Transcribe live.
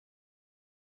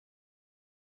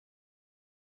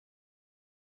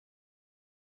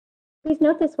Please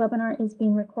note this webinar is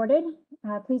being recorded.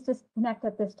 Please disconnect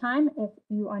at this time if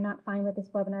you are not fine with this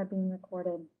webinar being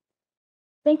recorded.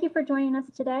 Thank you for joining us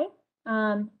today.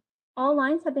 All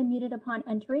lines have been muted upon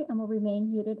entry and will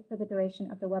remain muted for the duration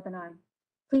of the webinar.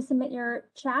 Please submit your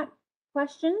chat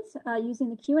questions using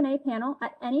the Q&A panel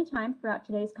at any time throughout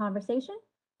today's conversation.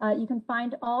 You can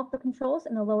find all of the controls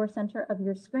in the lower center of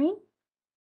your screen.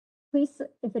 Please,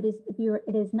 if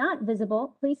it is not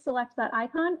visible, please select that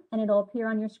icon and it'll appear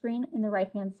on your screen in the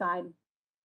right-hand side.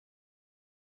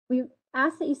 We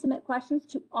ask that you submit questions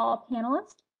to all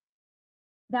panelists.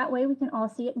 That way we can all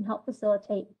see it and help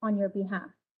facilitate on your behalf.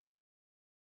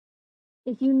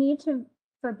 If you need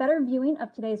for better viewing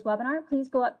of today's webinar, please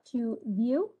go up to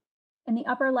View in the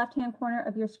upper left-hand corner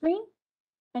of your screen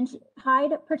and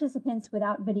hide participants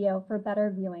without video for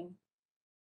better viewing.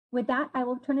 With that, I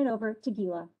will turn it over to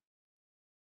Gila.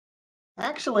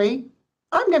 Actually,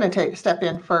 I'm going to step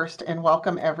in first and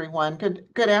welcome everyone.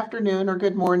 Good afternoon or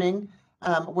good morning,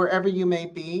 wherever you may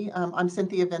be. I'm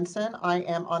Cynthia Vincent. I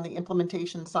am on the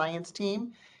implementation science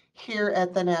team here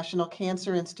at the National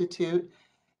Cancer Institute.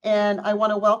 And I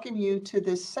want to welcome you to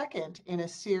this second in a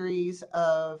series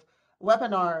of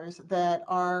webinars that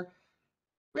are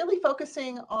really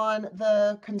focusing on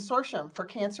the Consortium for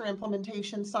Cancer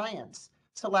Implementation Science.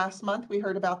 So last month we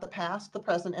heard about the past, the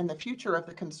present, and the future of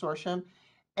the consortium.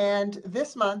 And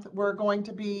this month we're going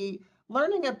to be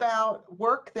learning about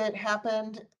work that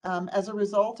happened as a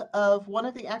result of one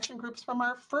of the action groups from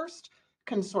our first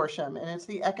consortium, and it's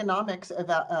the economics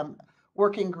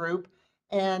working group.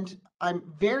 And I'm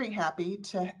very happy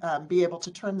to be able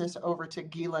to turn this over to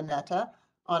Gila Netta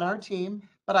on our team.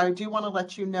 But I do want to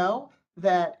let you know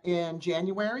that in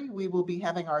January we will be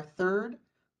having our third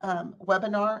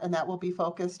webinar, and that will be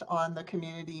focused on the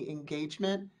community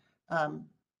engagement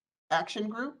action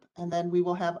group. And then we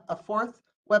will have a fourth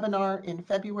webinar in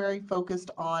February focused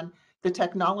on the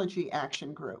technology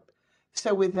action group.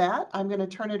 So with that, I'm going to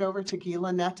turn it over to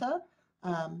Gila Netta.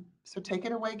 So take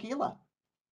it away, Gila.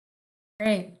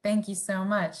 Great, thank you so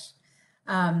much.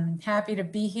 Happy to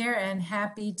be here and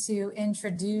happy to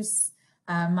introduce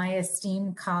my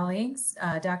esteemed colleagues,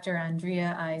 Dr.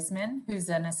 Andrea Eisman, who's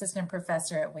an assistant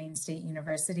professor at Wayne State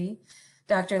University,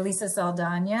 Dr. Lisa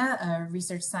Saldana, a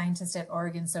research scientist at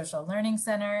Oregon Social Learning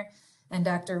Center, and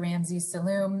Dr. Ramsey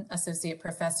Saloom, associate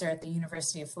professor at the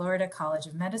University of Florida College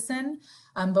of Medicine.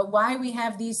 But why we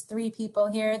have these three people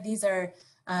here, these are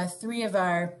three of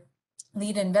our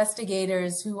lead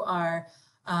investigators who are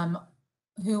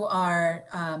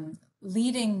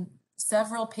leading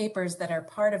several papers that are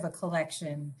part of a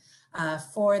collection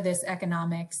for this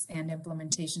economics and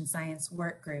implementation science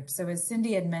work group. So as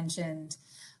Cindy had mentioned,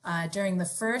 during the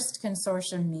first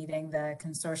consortium meeting, the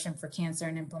Consortium for Cancer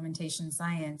and Implementation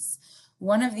Science,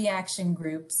 one of the action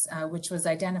groups, which was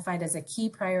identified as a key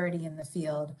priority in the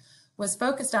field, was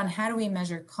focused on how do we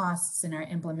measure costs in our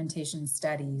implementation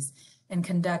studies and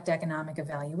conduct economic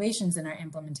evaluations in our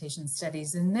implementation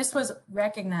studies. And this was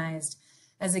recognized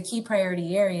as a key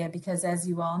priority area because, as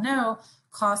you all know,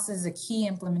 cost is a key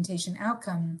implementation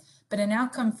outcome, but an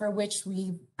outcome for which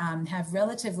we have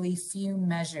relatively few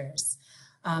measures.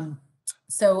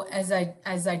 So as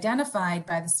identified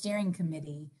by the steering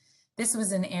committee, this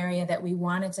was an area that we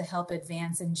wanted to help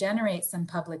advance and generate some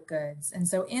public goods. And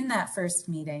so in that first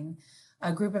meeting,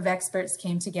 a group of experts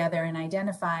came together and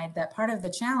identified that part of the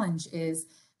challenge is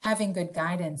having good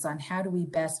guidance on how do we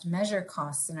best measure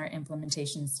costs in our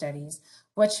implementation studies.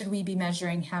 What should we be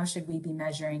measuring? How should we be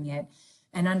measuring it?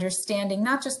 And understanding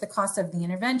not just the cost of the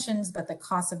interventions, but the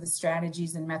cost of the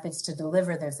strategies and methods to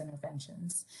deliver those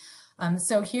interventions.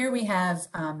 So here we have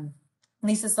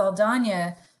Lisa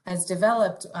Saldana has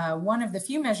developed one of the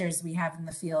few measures we have in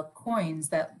the field, COINS,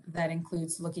 that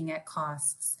includes looking at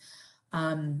costs.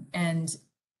 And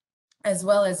as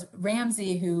well as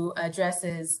Ramsey, who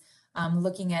addresses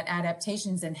looking at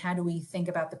adaptations and how do we think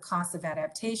about the cost of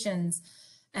adaptations,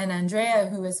 and Andrea,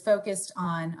 who is focused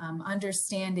on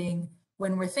understanding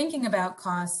when we're thinking about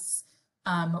costs,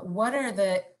 what are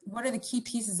the key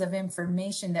pieces of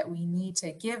information that we need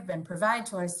to give and provide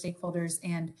to our stakeholders,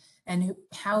 and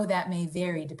how that may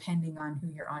vary depending on who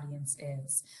your audience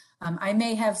is. I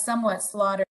may have somewhat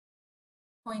slaughtered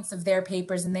points of their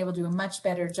papers, and they will do a much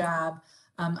better job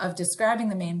of describing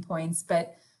the main points,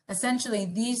 but essentially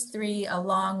these three,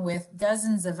 along with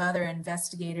dozens of other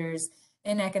investigators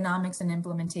in economics and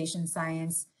implementation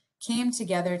science, came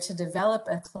together to develop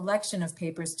a collection of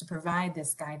papers to provide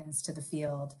this guidance to the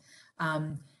field.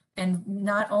 And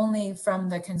not only from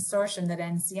the consortium that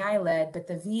NCI led, but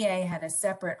the VA had a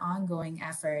separate ongoing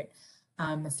effort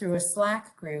through a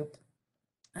Slack group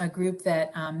a group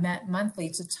that met monthly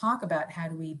to talk about how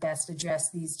do we best address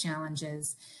these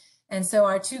challenges. And so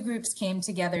our two groups came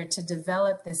together to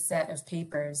develop this set of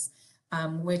papers,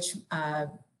 which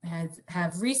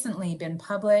have recently been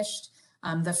published.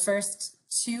 The first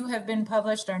two have been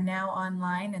published, are now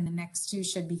online, and the next two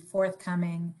should be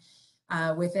forthcoming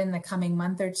within the coming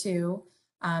month or two.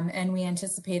 And we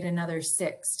anticipate another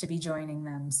 6 to be joining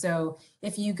them. So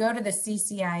if you go to the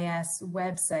CCIS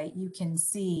website, you can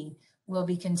see we'll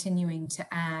be continuing to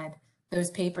add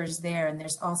those papers there. And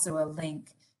there's also a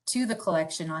link to the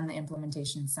collection on the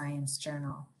Implementation Science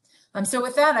Journal. So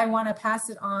with that, I want to pass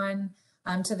it on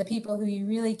to the people who you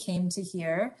really came to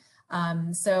hear.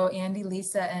 So Andy,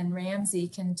 Lisa, and Ramsey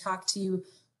can talk to you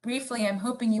briefly. I'm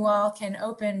hoping you all can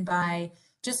open by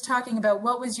just talking about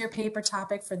what was your paper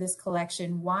topic for this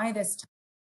collection, why this,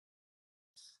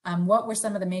 what were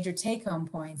some of the major take-home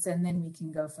points, and then we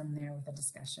can go from there with a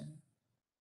discussion.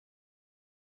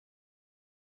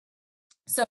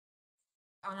 So,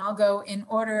 and I'll go in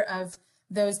order of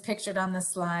those pictured on the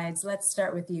slides. Let's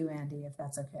start with you, Andy, if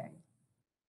that's okay.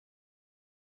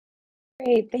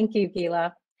 Great, thank you,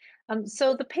 Gila.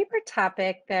 So the paper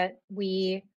topic that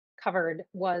we covered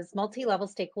was multi-level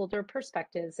stakeholder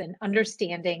perspectives and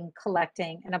understanding,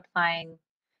 collecting, and applying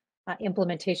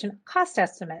implementation cost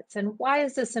estimates. And why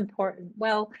is this important?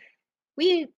 Well,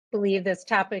 we believe this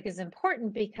topic is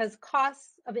important because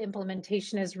costs of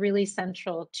implementation is really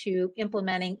central to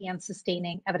implementing and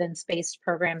sustaining evidence-based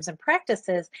programs and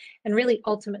practices, and really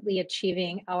ultimately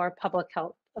achieving our public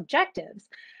health objectives.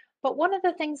 But one of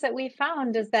the things that we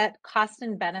found is that costs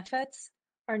and benefits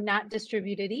are not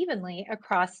distributed evenly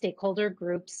across stakeholder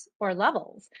groups or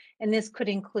levels. And this could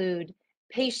include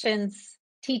patients,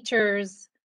 teachers,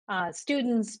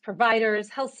 students, providers,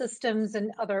 health systems,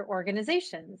 and other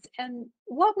organizations. And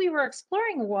what we were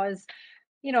exploring was,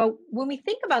 when we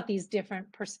think about these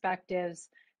different perspectives,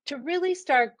 to really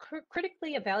start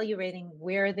critically evaluating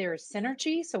where there's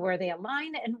synergy, so where they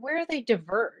align, and where they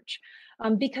diverge,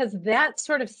 because that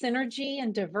sort of synergy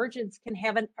and divergence can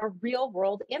have a real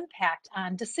world impact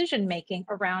on decision making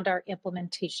around our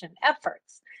implementation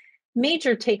efforts.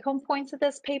 Major take-home points of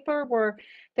this paper were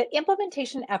that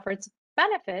implementation efforts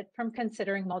benefit from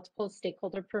considering multiple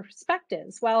stakeholder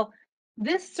perspectives. Well,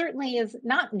 this certainly is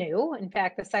not new. In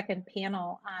fact, the second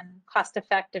panel on cost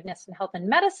effectiveness in health and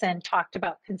medicine talked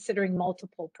about considering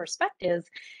multiple perspectives.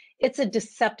 It's a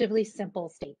deceptively simple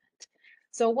statement.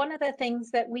 So one of the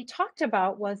things that we talked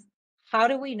about was, how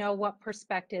do we know what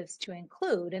perspectives to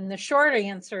include? And the short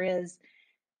answer is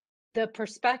the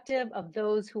perspective of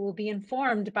those who will be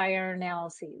informed by our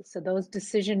analyses. So those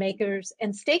decision makers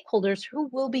and stakeholders who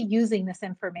will be using this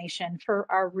information for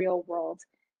our real world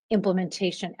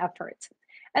implementation efforts.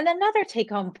 And another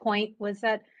take-home point was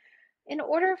that in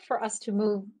order for us to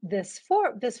move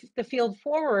the field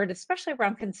forward, especially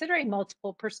around considering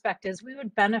multiple perspectives, we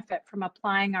would benefit from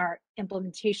applying our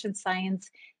implementation science,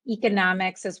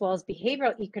 economics, as well as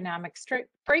behavioral economics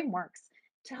frameworks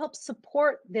to help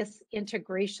support this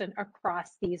integration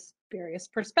across these various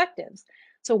perspectives.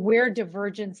 So where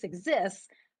divergence exists,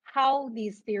 how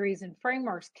these theories and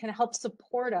frameworks can help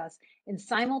support us in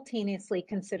simultaneously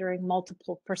considering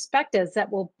multiple perspectives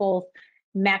that will both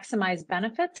maximize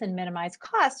benefits and minimize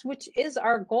costs, which is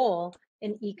our goal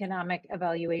in economic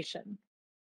evaluation.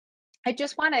 I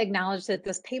just want to acknowledge that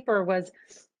this paper was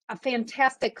a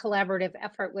fantastic collaborative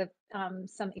effort with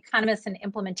some economists and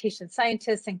implementation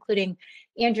scientists, including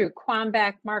Andrew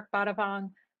Quambach, Mark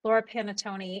Badavong, Laura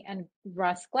Panettone, and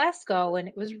Russ Glasgow. And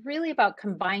it was really about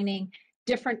combining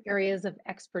different areas of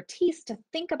expertise to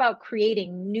think about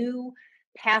creating new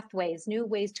pathways, new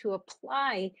ways to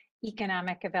apply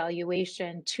economic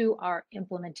evaluation to our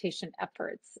implementation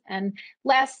efforts. And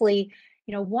lastly,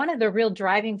 one of the real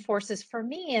driving forces for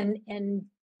me in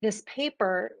this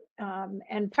paper,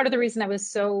 and part of the reason I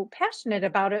was so passionate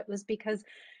about it was because,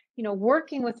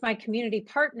 working with my community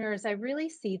partners, I really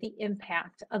see the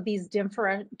impact of these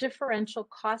differential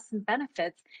costs and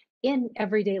benefits in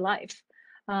everyday life.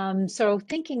 So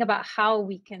thinking about how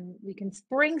we can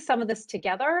bring some of this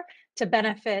together to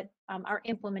benefit our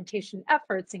implementation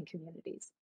efforts in communities.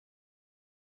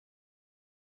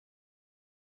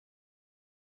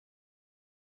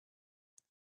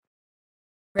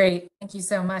 Great, thank you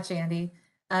so much, Andy.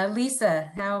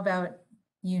 Lisa, how about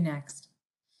you next?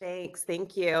 Thanks,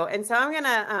 thank you. And so I'm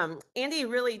gonna, Andy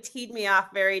really teed me off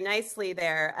very nicely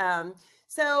there.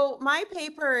 So my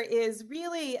paper is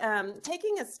really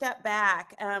taking a step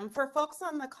back for folks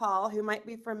on the call who might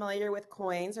be familiar with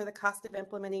coins or the cost of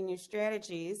implementing new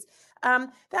strategies.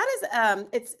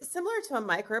 It's similar to a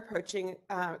micro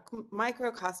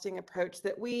costing approach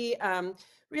that we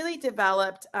really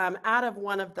developed out of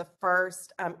one of the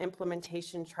first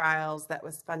implementation trials that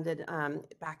was funded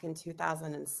back in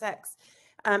 2006.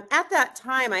 At that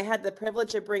time, I had the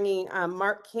privilege of bringing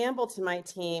Mark Campbell to my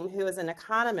team, who is an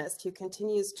economist who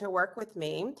continues to work with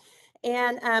me.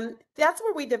 And that's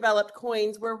where we developed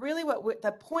coins, where really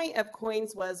the point of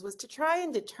coins was to try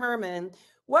and determine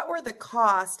what were the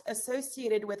costs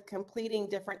associated with completing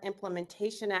different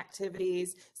implementation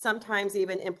activities, sometimes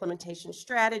even implementation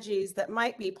strategies that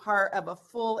might be part of a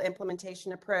full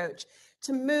implementation approach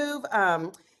to move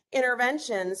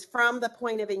interventions from the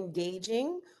point of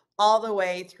engaging all the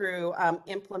way through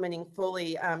implementing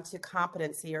fully to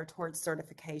competency or towards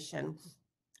certification.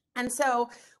 And so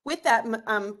with that,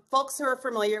 folks who are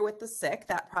familiar with the SIC,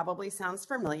 that probably sounds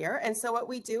familiar. And so what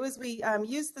we do is we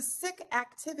use the SIC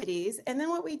activities. And then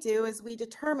what we do is we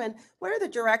determine what are the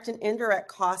direct and indirect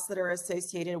costs that are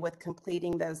associated with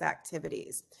completing those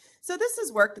activities. So this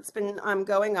is work that's been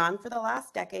going on for the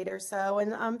last decade or so,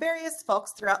 and various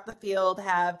folks throughout the field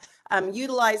have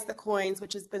utilized the coins,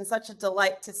 which has been such a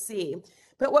delight to see.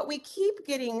 But what we keep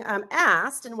getting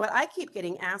asked, and what I keep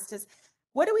getting asked is,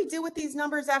 what do we do with these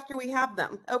numbers after we have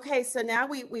them? Okay, so now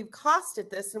we've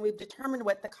costed this and we've determined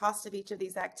what the cost of each of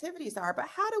these activities are, but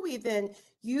how do we then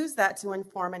use that to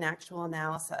inform an actual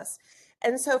analysis?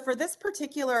 And so for this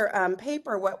particular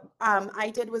paper, what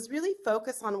I did was really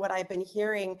focus on what I've been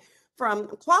hearing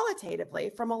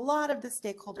qualitatively from a lot of the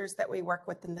stakeholders that we work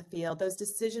with in the field, those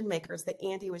decision makers that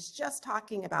Andy was just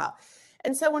talking about.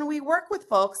 And so when we work with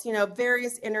folks,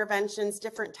 various interventions,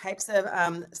 different types of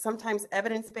sometimes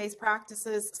evidence-based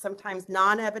practices, sometimes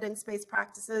non-evidence-based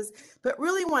practices, but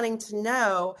really wanting to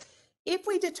know if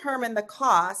we determine the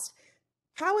cost,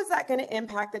 how is that going to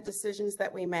impact the decisions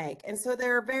that we make? And so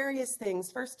there are various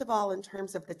things. First of all, in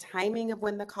terms of the timing of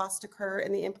when the costs occur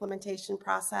in the implementation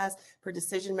process for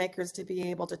decision makers to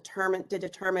be able to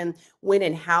determine when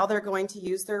and how they're going to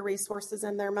use their resources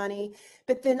and their money.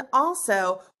 But then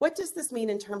also, what does this mean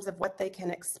in terms of what they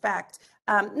can expect?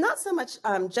 Not so much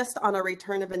just on a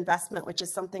return of investment, which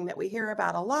is something that we hear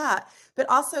about a lot, but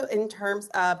also in terms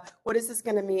of what is this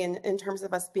going to mean in terms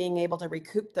of us being able to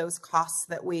recoup those costs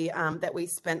that we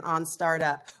spent on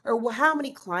startup, or how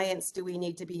many clients do we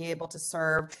need to be able to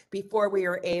serve before we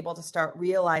are able to start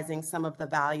realizing some of the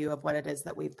value of what it is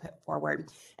that we've put forward.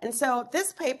 And so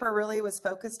this paper really was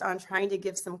focused on trying to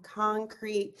give some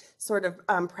concrete sort of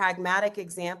pragmatic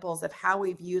examples of how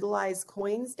we've utilized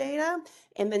coins data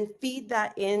and then feed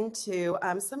that into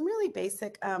some really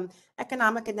basic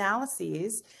economic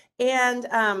analyses and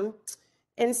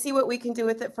see what we can do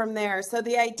with it from there. So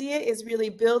the idea is really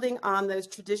building on those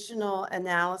traditional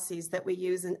analyses that we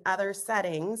use in other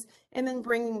settings and then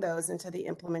bringing those into the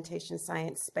implementation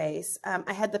science space.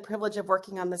 I had the privilege of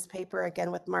working on this paper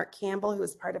again with Mark Campbell, who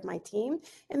was part of my team,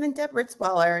 and then Deb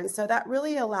Ritzweiler. And so that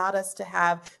really allowed us to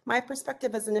have my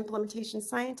perspective as an implementation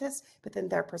scientist, but then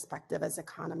their perspective as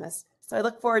economists. So I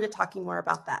look forward to talking more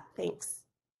about that. Thanks.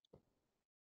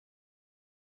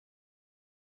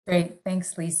 Great,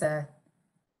 thanks, Lisa.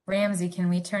 Ramsey, can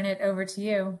we turn it over to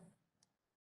you?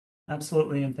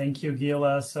 Absolutely, and thank you,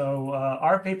 Gila. So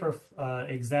our paper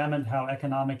examined how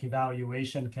economic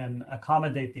evaluation can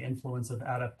accommodate the influence of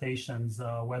adaptations,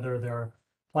 whether they're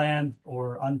planned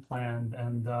or unplanned.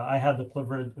 And I had the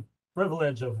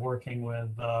privilege of working with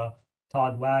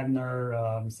Todd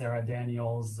Wagner, Sarah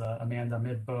Daniels, Amanda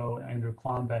Midbow, Andrew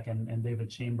Klombeck, and David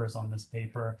Chambers on this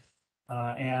paper.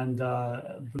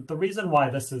 The reason why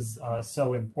this is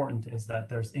so important is that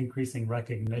there's increasing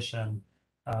recognition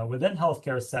within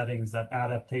healthcare settings that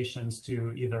adaptations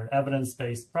to either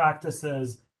evidence-based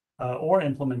practices or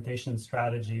implementation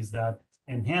strategies that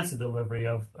enhance the delivery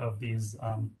of these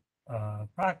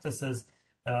practices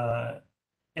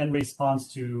in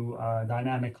response to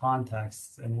dynamic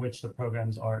contexts in which the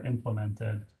programs are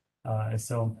implemented is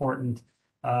so important.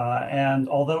 And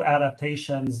although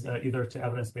adaptations either to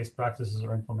evidence-based practices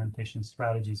or implementation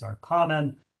strategies are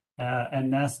common and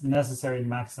necessary in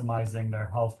maximizing their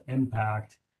health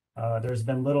impact, there's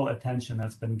been little attention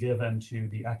that's been given to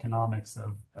the economics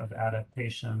of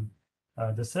adaptation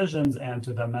decisions and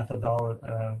to the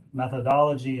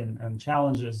methodology and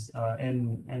challenges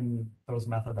in those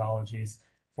methodologies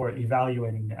for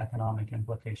evaluating the economic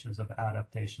implications of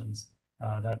adaptations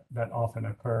that often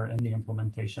occur in the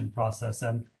implementation process.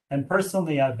 And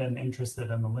personally, I've been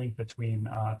interested in the link between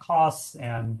costs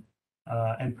and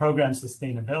program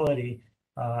sustainability.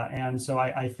 And so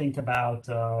I think about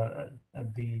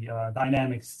the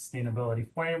dynamic sustainability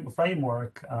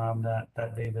framework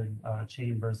that David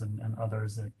Chambers and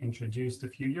others introduced a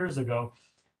few years ago.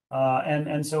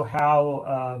 And so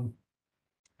how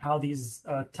these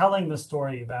telling the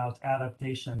story about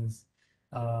adaptations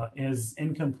is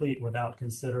incomplete without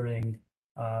considering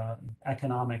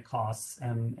economic costs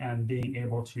and being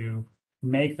able to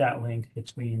make that link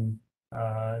between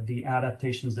the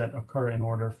adaptations that occur in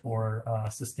order for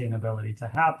sustainability to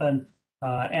happen,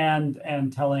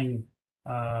 and telling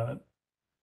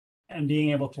and being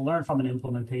able to learn from an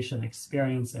implementation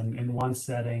experience in one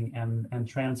setting and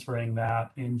transferring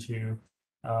that into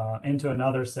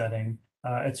another setting.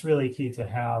 It's really key to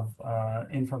have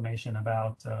information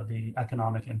about the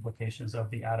economic implications of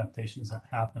the adaptations that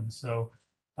happen. So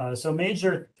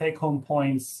major take-home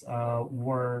points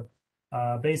were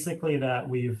basically that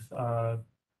we've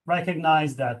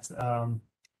recognized that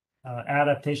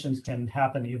adaptations can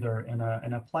happen either in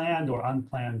a planned or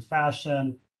unplanned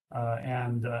fashion,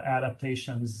 and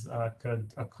adaptations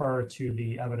could occur to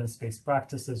the evidence-based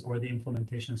practices or the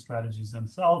implementation strategies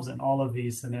themselves. And all of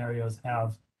these scenarios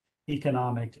have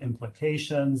economic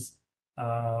implications.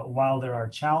 While there are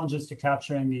challenges to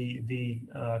capturing the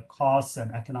costs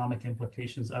and economic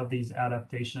implications of these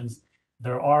adaptations,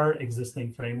 there are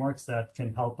existing frameworks that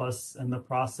can help us in the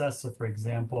process. So, for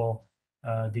example,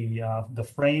 the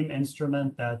frame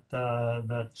instrument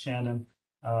that Shannon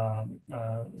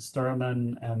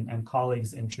Sturman and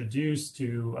colleagues introduced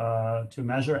to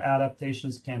measure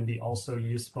adaptations can be also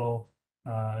useful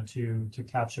to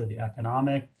capture the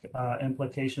economic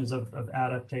implications of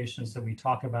adaptations. So we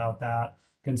talk about that,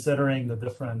 considering the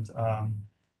different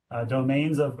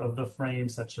domains of the frame,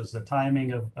 such as the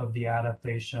timing of the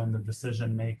adaptation, the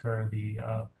decision maker,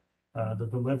 the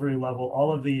delivery level.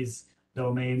 All of these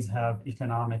domains have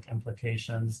economic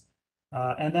implications.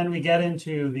 And then we get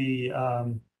into the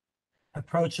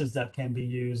approaches that can be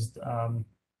used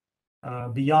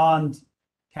beyond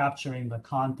capturing the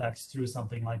context through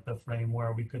something like the frame,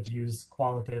 where we could use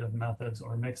qualitative methods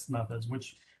or mixed methods,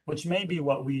 which may be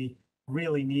what we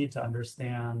really need to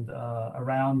understand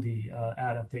around the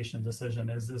adaptation decision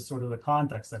is sort of the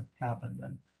context that happened.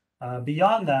 And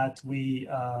beyond that, we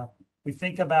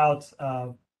think about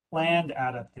planned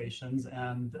adaptations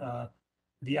and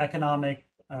the economic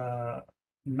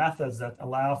methods that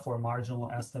allow for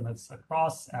marginal estimates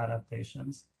across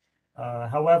adaptations.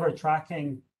 However,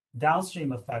 tracking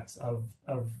downstream effects of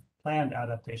planned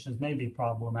adaptations may be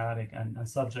problematic and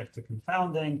subject to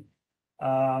confounding.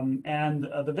 And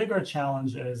the bigger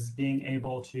challenge is being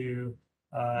able to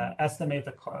estimate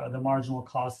the marginal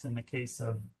costs in the case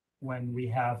of when we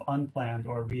have unplanned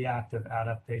or reactive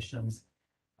adaptations.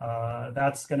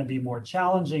 That's going to be more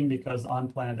challenging because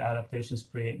unplanned adaptations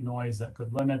create noise that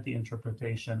could limit the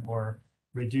interpretation or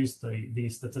reduce the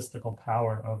statistical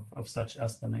power of such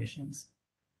estimations.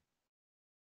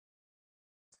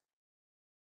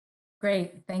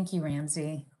 Great, thank you,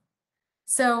 Ramsey.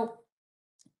 So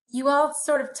you all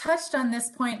sort of touched on this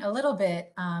point a little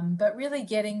bit, but really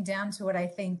getting down to what I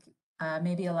think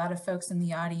maybe a lot of folks in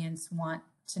the audience want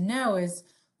to know is,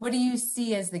 what do you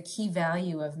see as the key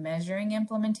value of measuring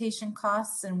implementation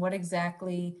costs, and what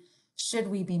exactly should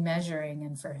we be measuring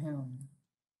and for whom?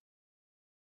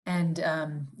 And,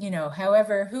 you know,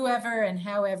 whoever and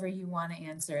however you want to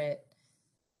answer it,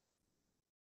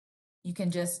 you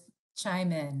can just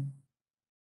chime in.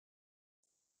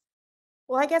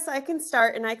 Well, I guess I can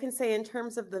start, and I can say in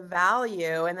terms of the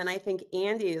value, and then I think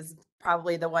Andy is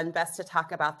probably the one best to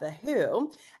talk about the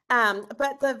who.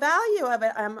 But the value of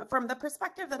it, from the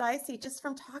perspective that I see, just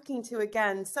from talking to,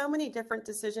 again, so many different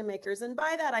decision makers, and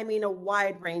by that I mean a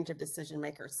wide range of decision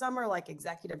makers. Some are like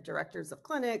executive directors of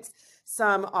clinics,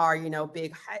 some are, you know,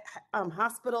 big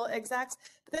hospital execs,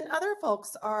 but then other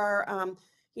folks are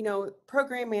you know,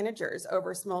 program managers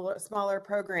over smaller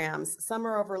programs. Some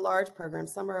are over large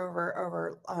programs, some are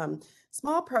over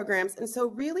small programs. And so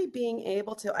really being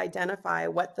able to identify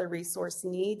what the resource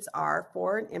needs are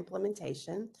for an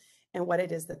implementation and what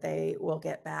it is that they will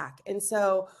get back. And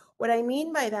so what I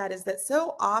mean by that is that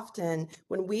so often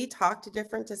when we talk to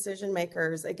different decision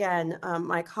makers, again,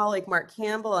 my colleague Mark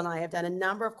Campbell and I have done a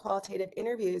number of qualitative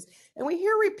interviews, and we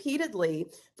hear repeatedly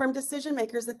from decision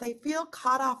makers that they feel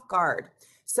caught off guard.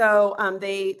 So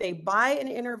they buy an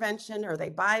intervention, or they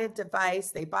buy a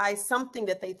device, they buy something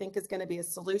that they think is going to be a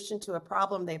solution to a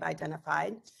problem they've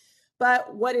identified.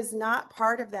 But what is not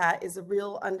part of that is a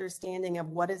real understanding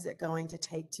of what is it going to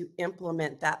take to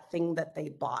implement that thing that they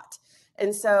bought.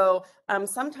 And so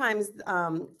sometimes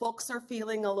folks are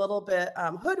feeling a little bit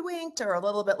hoodwinked or a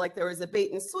little bit like there was a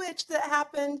bait and switch that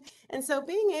happened. And so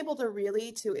being able to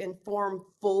really to inform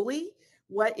fully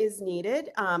what is needed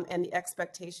and the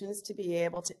expectations to be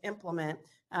able to implement,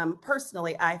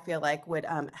 personally, I feel like would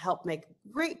help make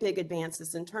great big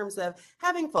advances in terms of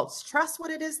having folks trust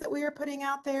what it is that we are putting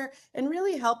out there and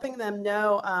really helping them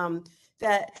know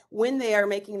that when they are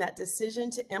making that decision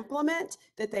to implement,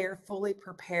 that they are fully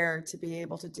prepared to be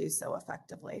able to do so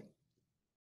effectively.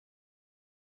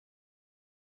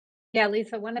 Yeah,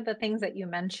 Lisa, one of the things that you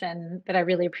mentioned that I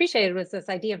really appreciated was this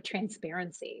idea of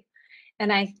transparency.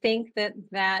 And I think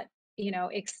that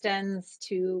extends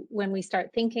to when we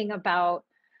start thinking about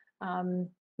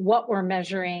what we're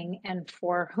measuring and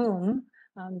for whom,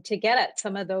 to get at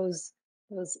some of those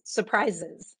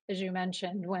surprises, as you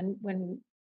mentioned, when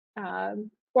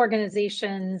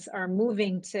organizations are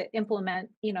moving to implement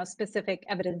specific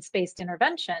evidence-based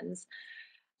interventions.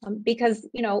 Because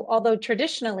although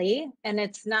traditionally, and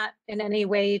it's not in any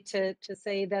way to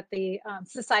say that the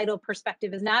societal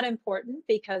perspective is not important,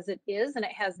 because it is, and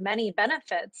it has many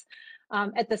benefits.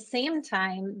 At the same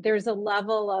time, there's a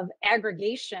level of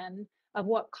aggregation of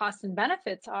what costs and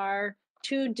benefits are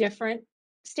to different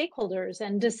stakeholders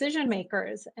and decision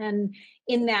makers. And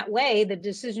in that way, the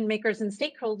decision makers and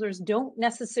stakeholders don't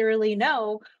necessarily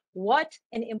know what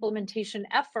an implementation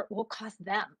effort will cost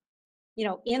them,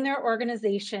 in their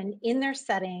organization, in their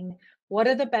setting. What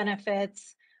are the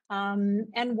benefits, and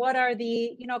what are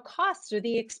the costs or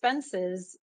the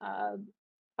expenses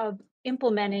of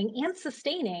implementing and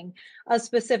sustaining a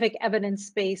specific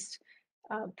evidence-based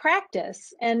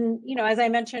practice. And as I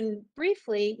mentioned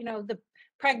briefly, the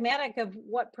pragmatic of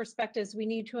what perspectives we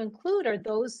need to include are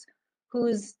those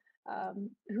who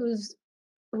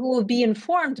will be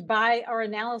informed by our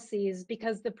analyses,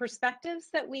 because the perspectives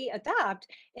that we adopt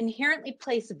inherently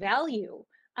place value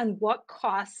on what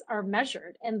costs are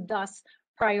measured and thus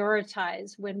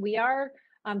prioritize when we are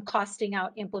costing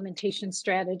out implementation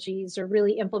strategies or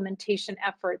really implementation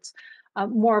efforts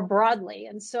more broadly.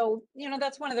 And so,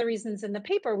 that's one of the reasons in the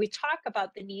paper we talk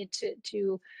about the need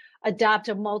to adopt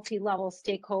a multi-level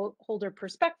stakeholder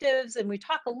perspectives. And we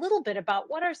talk a little bit about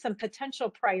what are some potential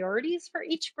priorities for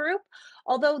each group,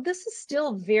 although this is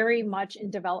still very much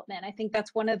in development. I think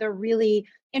that's one of the really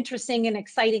interesting and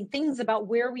exciting things about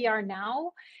where we are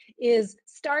now, is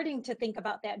starting to think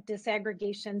about that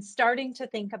disaggregation, starting to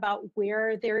think about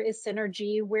where there is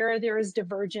synergy, where there is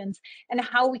divergence, and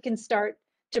how we can start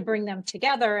to bring them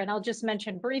together. And I'll just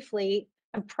mention briefly,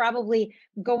 I'm probably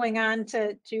going on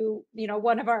to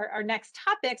one of our next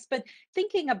topics, but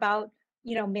thinking about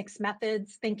mixed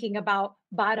methods, thinking about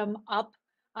bottom up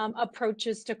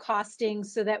approaches to costing,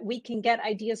 so that we can get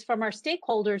ideas from our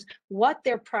stakeholders what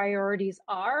their priorities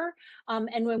are,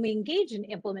 and when we engage in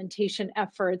implementation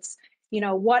efforts,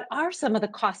 what are some of the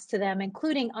costs to them,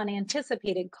 including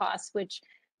unanticipated costs, which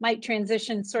might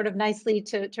transition sort of nicely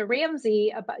to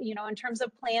Ramsey about in terms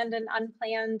of planned and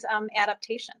unplanned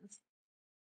adaptations.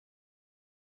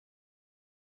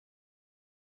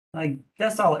 I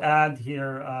guess I'll add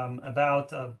here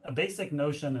about a basic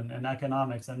notion in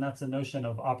economics, and that's a notion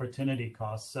of opportunity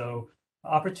cost. So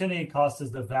opportunity cost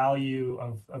is the value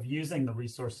of using the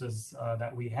resources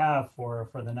that we have for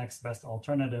the next best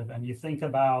alternative. And you think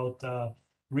about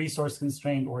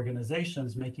resource-constrained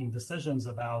organizations making decisions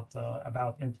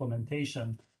about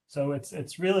implementation. So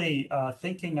it's really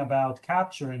thinking about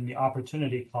capturing the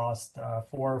opportunity cost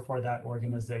for that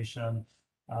organization.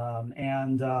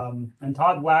 And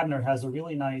Todd Wagner has a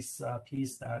really nice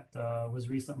piece that was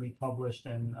recently published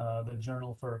in the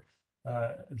Journal of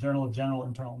General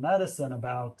Internal Medicine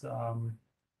about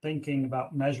thinking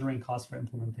about measuring cost for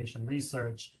implementation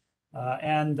research.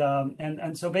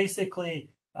 And so basically,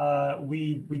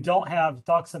 we don't have,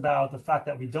 talks about the fact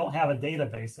that we don't have a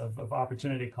database of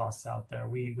opportunity costs out there.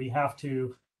 We have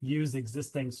to use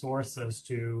existing sources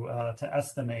to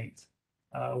estimate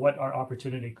what our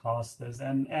opportunity cost is,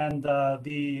 and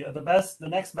the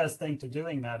next best thing to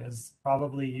doing that is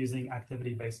probably using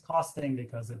activity-based costing,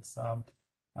 because it's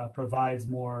provides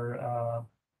more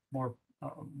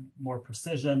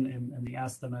precision in the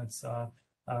estimates.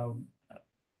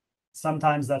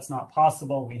 Sometimes that's not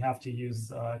possible. We have to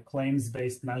use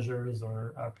claims-based measures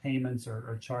or payments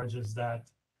or charges that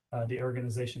the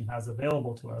organization has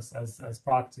available to us as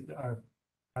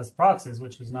proxies,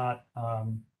 which is not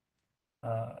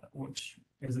which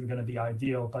isn't going to be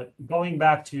ideal. But going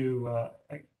back to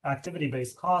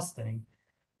activity-based costing,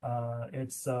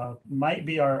 it's might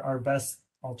be our best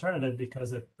alternative,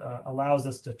 because it allows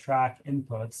us to track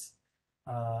inputs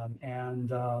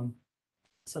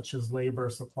such as labor,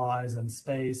 supplies, and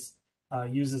space,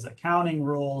 uses accounting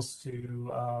rules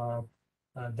to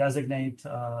designate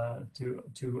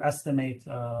to estimate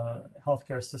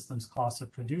healthcare systems costs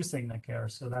of producing the care.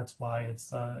 So that's why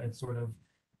it's sort of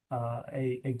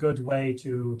a good way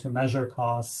to measure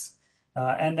costs.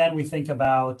 And then we think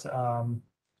about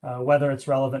whether it's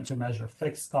relevant to measure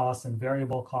fixed costs and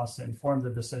variable costs to inform the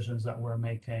decisions that we're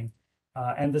making.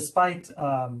 And despite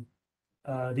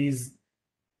these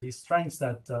strengths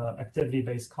that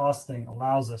activity-based costing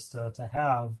allows us to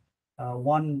have,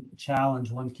 one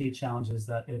key challenge is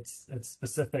that it's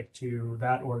specific to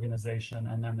that organization,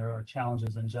 and then there are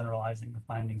challenges in generalizing the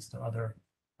findings to other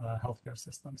healthcare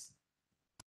systems.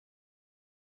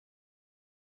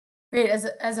 Great.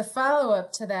 As a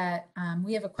follow-up to that,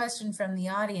 we have a question from the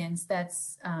audience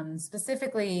that's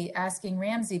specifically asking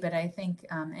Ramsey, but I think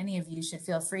any of you should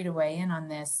feel free to weigh in on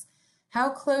this. How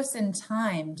close in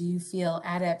time do you feel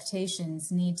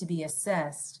adaptations need to be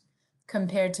assessed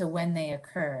compared to when they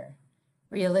occur,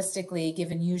 realistically,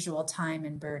 given usual time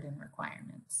and burden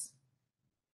requirements?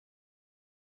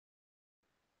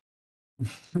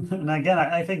 And again,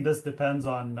 I think this depends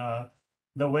on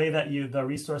the way that the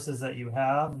resources that you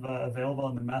have available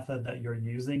and the method that you're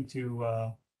using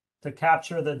to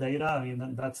capture the data. I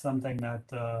mean, that's something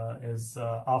that is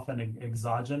often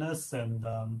exogenous and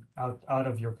out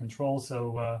of your control.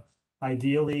 So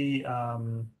ideally,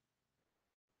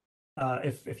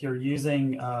 if you're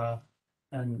using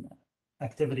an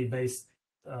activity-based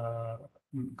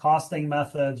costing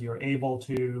method, you're able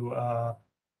to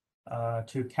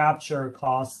capture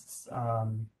costs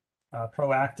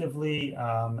proactively,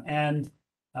 and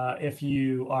if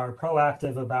you are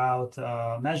proactive about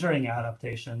measuring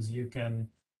adaptations, you can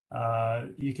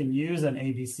use an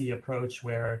ABC approach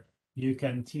where you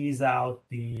can tease out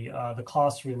the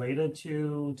costs related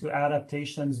to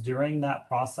adaptations during that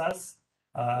process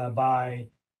by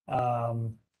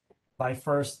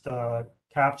first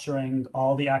capturing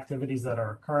all the activities that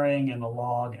are occurring in the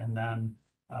log, and then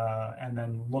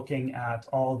looking at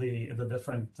all the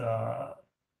different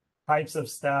types of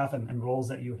staff and roles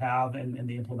that you have in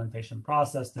the implementation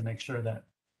process to make sure that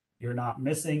you're not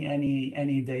missing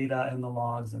any data in the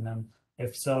logs. And then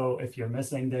if you're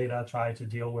missing data, try to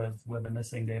deal with the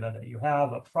missing data that you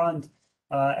have up front,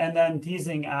 and then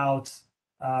teasing out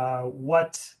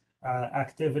what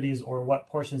activities or what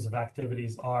portions of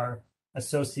activities are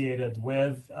associated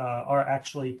with are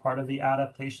actually part of the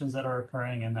adaptations that are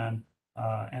occurring, and then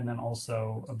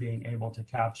also being able to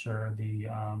capture the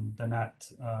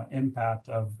net impact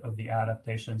of the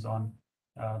adaptations on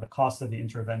the cost of the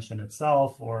intervention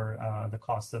itself, or the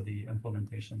cost of the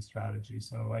implementation strategy.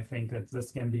 So I think that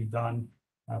this can be done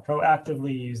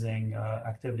proactively using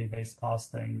activity-based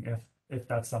costing if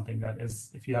that's something that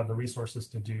is, if you have the resources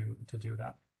to do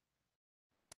that.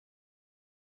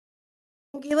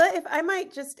 Gila, if I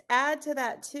might just add to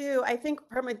that too, I think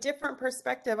from a different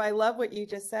perspective, I love what you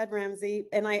just said, Ramsey.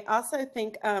 And I also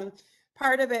think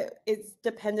part of it is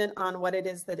dependent on what it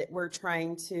is that we're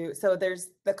trying to, so there's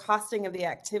the costing of the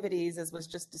activities as was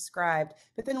just described,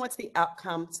 but then what's the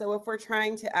outcome? So if we're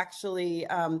trying to actually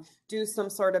do some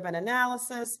sort of an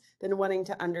analysis, then wanting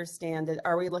to understand it,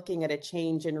 are we looking at a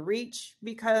change in reach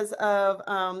because of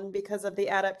the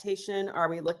adaptation? Are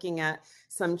we looking at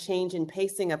some change in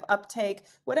pacing of uptake?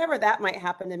 Whatever that might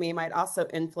happen to me might also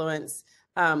influence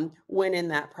when in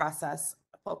that process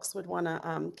folks would want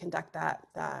to conduct that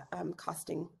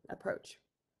costing approach.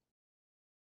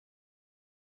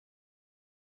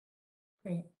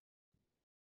 Great.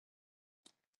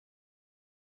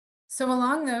 So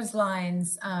along those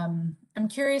lines, I'm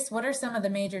curious, what are some of the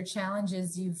major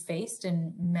challenges you've faced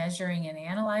in measuring and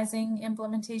analyzing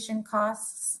implementation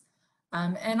costs?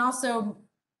 And also,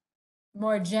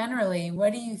 more generally,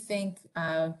 what do you think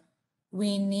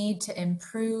we need to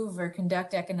improve or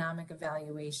conduct economic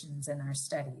evaluations in our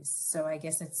studies? So I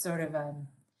guess it's sort of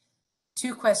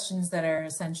two questions that are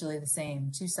essentially the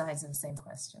same, two sides of the same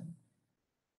question.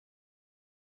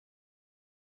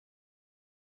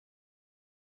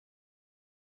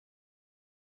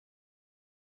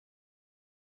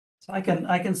 So I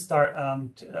can start.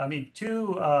 I mean,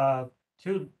 two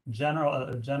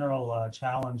general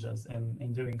challenges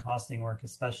in doing costing work,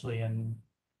 especially in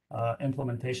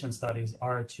implementation studies,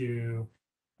 are to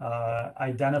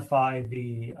identify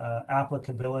the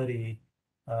applicability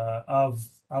of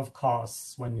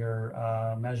costs when you're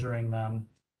measuring them,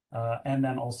 and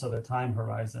then also the time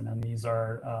horizon. And these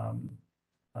are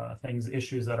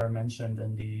issues that are mentioned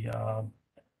in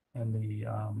the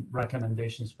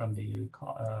recommendations from the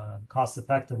cost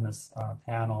effectiveness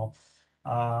panel.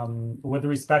 With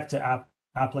respect to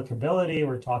applicability,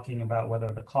 we're talking about whether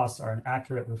the costs are an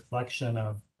accurate reflection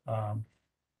of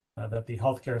that the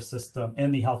healthcare system,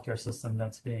 in the healthcare system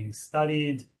that's being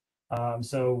studied.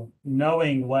 So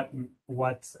knowing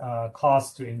what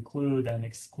costs to include and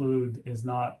exclude is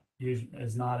not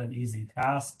an easy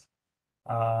task,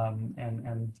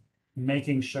 and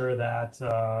making sure that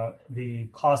the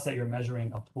costs that you're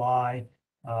measuring apply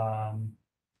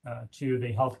to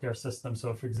the healthcare system.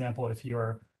 So, for example, if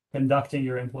you're conducting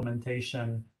your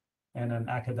implementation in an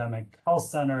academic health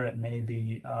center, it may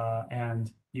be,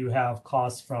 and you have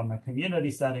costs from a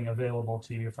community setting available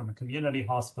to you from a community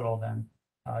hospital, then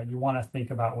you want to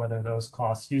think about whether those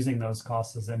costs, using those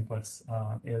costs as inputs,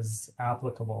 is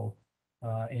applicable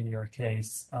in your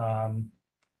case. And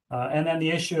then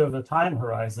the issue of the time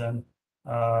horizon,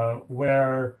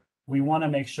 where we want to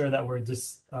make sure that we're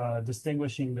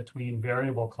distinguishing between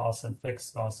variable costs and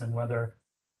fixed costs, and whether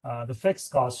the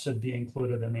fixed costs should be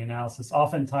included in the analysis.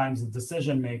 Oftentimes, the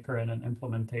decision maker in an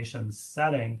implementation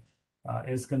setting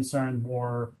is concerned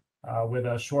more with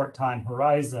a short time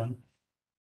horizon.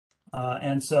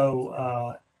 And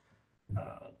so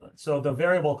the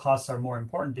variable costs are more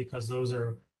important because those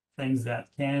are things that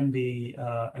can be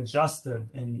adjusted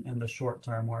in the short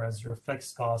term, whereas your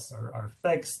fixed costs are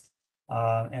fixed.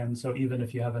 And so even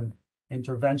if you have an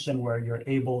intervention where you're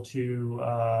able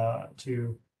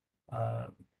to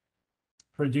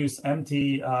produce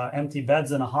empty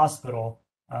beds in a hospital,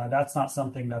 that's not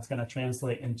something that's going to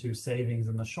translate into savings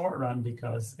in the short run,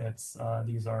 because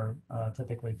these are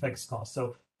typically fixed costs.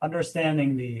 So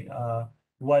understanding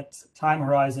what time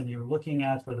horizon you're looking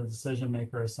at for the decision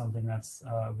maker is something that's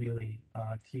really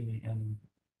key in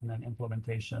an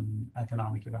implementation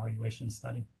economic evaluation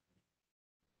study.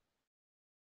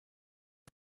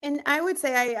 And I would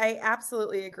say I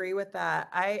absolutely agree with that.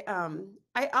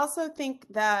 I also think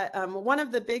that one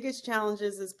of the biggest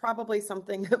challenges is probably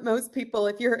something that most people,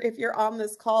 if you're on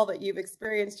this call, that you've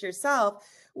experienced yourself,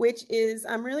 which is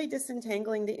really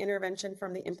disentangling the intervention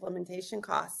from the implementation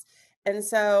costs. And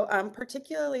so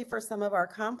particularly for some of our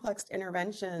complex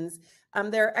interventions,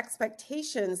 there are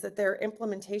expectations that there are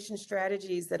implementation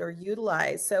strategies that are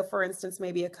utilized. So for instance,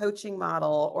 maybe a coaching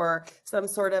model or some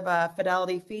sort of a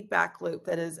fidelity feedback loop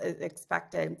that is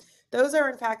expected. Those are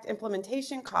in fact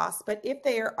implementation costs, but if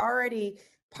they are already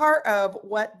part of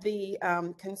what the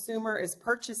consumer is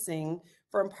purchasing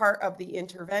from part of the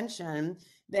intervention,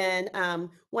 then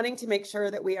wanting to make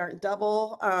sure that we aren't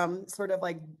double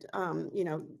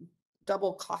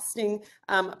double costing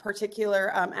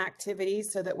particular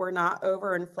activities, so that we're not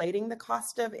overinflating the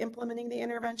cost of implementing the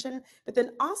intervention, but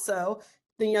then also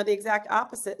the exact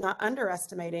opposite, not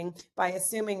underestimating by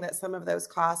assuming that some of those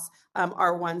costs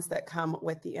are ones that come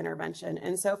with the intervention.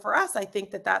 And so for us, I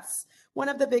think that that's one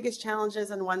of the biggest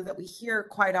challenges, and one that we hear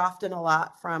quite often a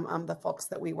lot from the folks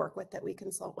that we work with, that we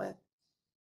consult with.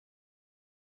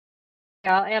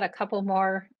 I'll add a couple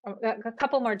more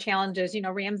challenges.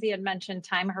 Ramsey had mentioned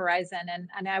time horizon,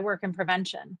 and I work in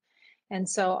prevention. And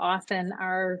so often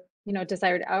our,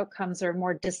 desired outcomes are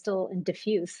more distal and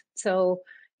diffuse. So,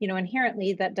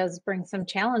 inherently that does bring some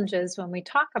challenges when we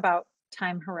talk about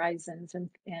time horizons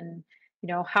and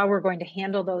how we're going to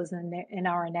handle those in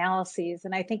our analyses.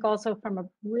 And I think also from a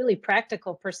really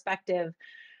practical perspective,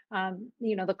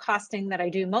 the costing that I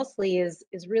do mostly is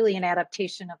really an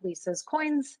adaptation of Lisa's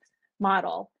coins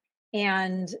model.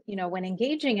 And when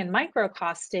engaging in micro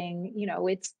costing,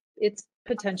 it's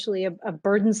potentially a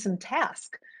burdensome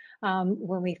task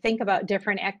when we think about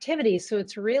different activities. So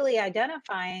it's really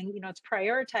identifying, it's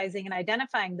prioritizing and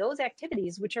identifying those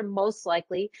activities which are most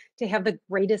likely to have the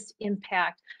greatest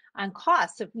impact on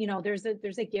costs.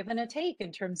 There's a give and a take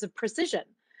in terms of precision.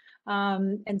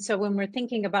 And so when we're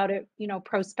thinking about it,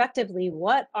 prospectively,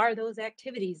 what are those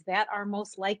activities that are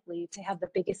most likely to have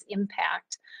the biggest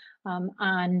impact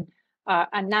on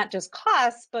not just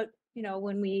costs, but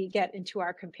when we get into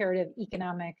our comparative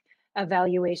economic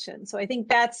evaluation. So I think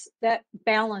that's that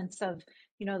balance of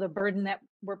the burden that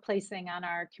we're placing on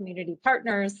our community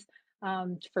partners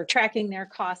for tracking their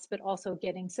costs, but also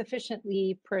getting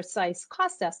sufficiently precise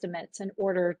cost estimates in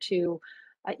order to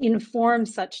inform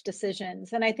such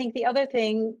decisions. And I think the other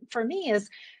thing for me is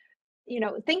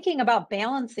thinking about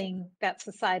balancing that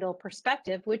societal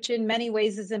perspective, which in many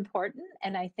ways is important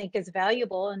and I think is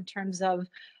valuable in terms of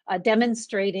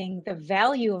demonstrating the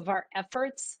value of our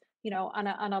efforts,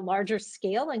 on a larger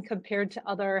scale and compared to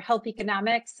other health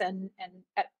economics and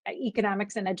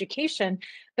economics and education,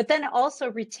 but then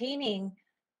also retaining,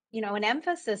 an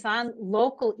emphasis on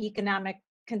local economic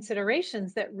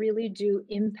considerations that really do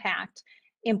impact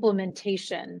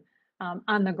implementation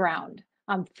on the ground.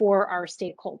 For our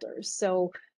stakeholders.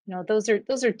 So, those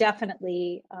are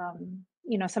definitely,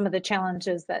 some of the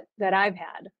challenges that I've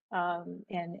had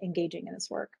in engaging in this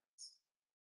work.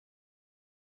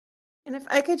 And if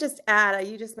I could just add,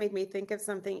 you just made me think of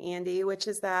something, Andy, which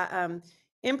is that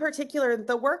in particular,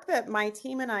 the work that my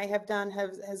team and I have done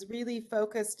has really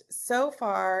focused so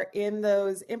far in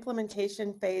those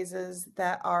implementation phases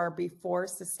that are before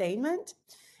sustainment.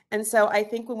 And so I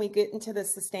think when we get into the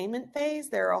sustainment phase,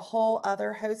 there are a whole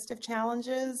other host of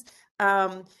challenges.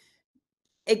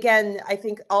 Again, I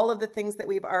think all of the things that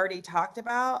we've already talked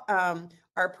about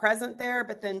are present there,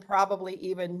 but then probably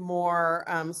even more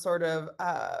sort of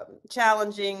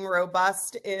challenging,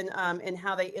 robust in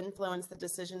how they influence the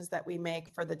decisions that we make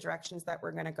for the directions that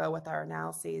we're going to go with our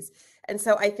analyses. And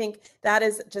so I think that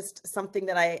is just something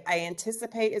that I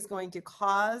anticipate is going to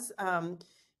cause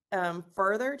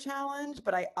further challenge,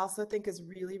 but I also think is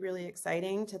really, really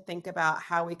exciting to think about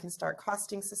how we can start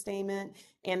costing sustainment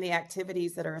and the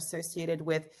activities that are associated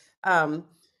with,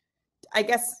 I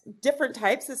guess, different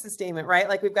types of sustainment, right?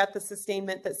 Like we've got the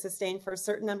sustainment that's sustained for a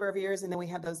certain number of years, and then we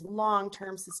have those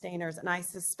long-term sustainers. And I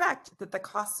suspect that the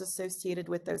costs associated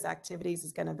with those activities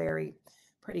is going to vary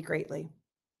pretty greatly.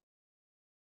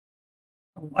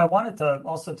 I wanted to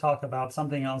also talk about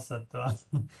something else that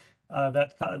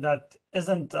that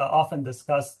isn't often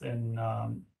discussed in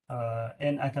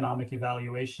economic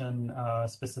evaluation,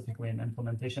 specifically in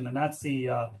implementation, and that's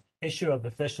the issue of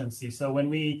efficiency. So when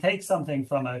we take something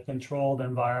from a controlled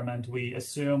environment, we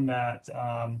assume that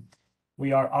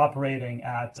we are operating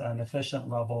at an efficient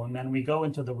level, and then we go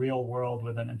into the real world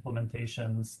with an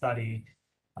implementation study,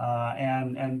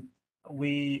 and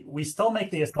we still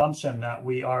make the assumption that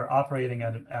we are operating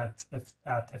at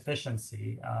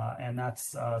efficiency, and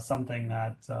that's something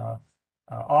that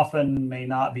often may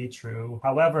not be true.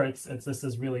 However, this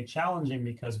is really challenging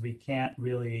because we can't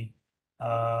really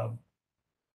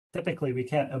typically we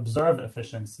can't observe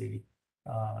efficiency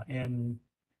in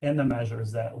the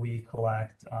measures that we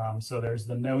collect. So there's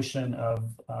the notion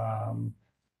of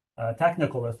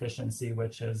technical efficiency,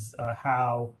 which is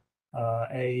how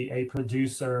a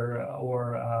producer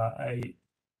or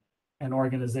an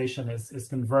organization is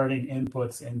converting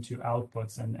inputs into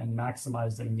outputs and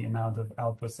maximizing the amount of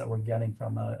outputs that we're getting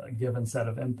from a given set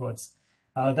of inputs.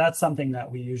 That's something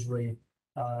that we usually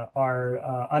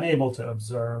are unable to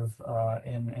observe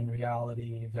in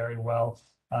reality very well.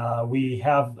 We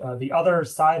have the other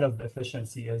side of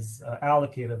efficiency is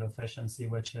allocated efficiency,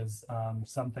 which is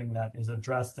something that is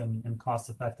addressed in cost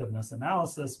effectiveness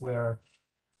analysis, where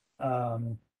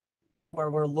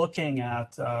we're looking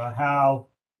at how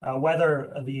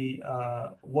whether the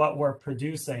what we're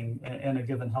producing in a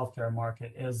given healthcare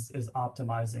market is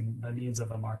optimizing the needs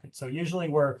of a market. So usually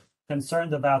we're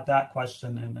concerned about that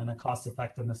question in a cost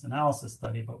effectiveness analysis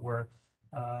study, but we're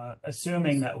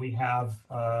assuming that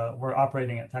we're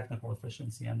operating at technical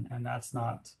efficiency, and that's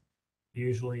not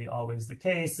usually always the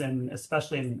case, and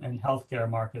especially in healthcare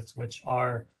markets, which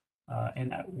are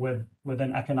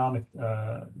within an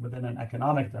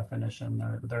economic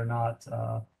definition, they're not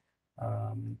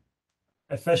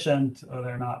efficient, or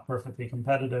they're not perfectly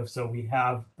competitive. So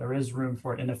there is room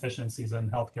for inefficiencies in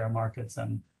healthcare markets,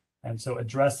 and so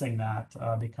addressing that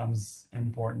becomes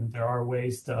important. There are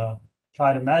ways to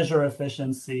try to measure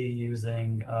efficiency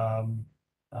using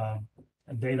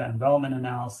data and development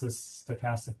analysis,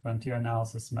 stochastic frontier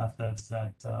analysis methods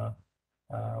that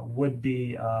would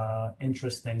be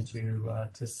interesting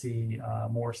to see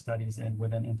more studies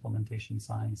within implementation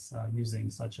science using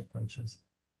such approaches.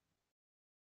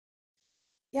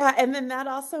 Yeah, and then that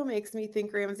also makes me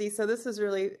think, Ramsey, so this is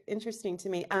really interesting to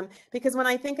me, because when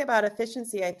I think about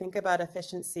efficiency, I think about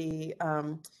efficiency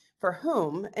for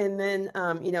whom? And then,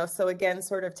 so again,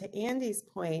 sort of to Andy's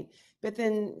point, but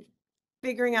then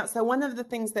figuring out, so one of the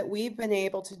things that we've been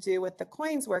able to do with the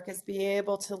COINS work is be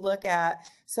able to look at,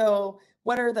 so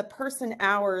what are the person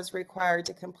hours required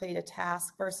to complete a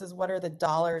task versus what are the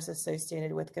dollars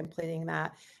associated with completing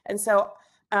that? And so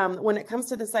when it comes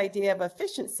to this idea of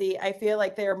efficiency, I feel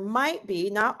like there might be,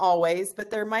 not always, but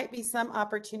there might be some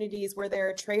opportunities where there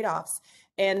are trade-offs,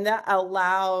 and that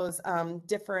allows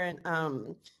different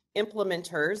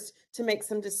implementers to make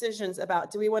some decisions about,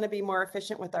 do we want to be more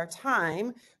efficient with our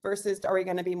time versus are we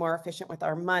going to be more efficient with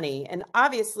our money? And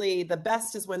obviously the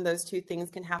best is when those two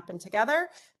things can happen together,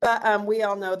 but we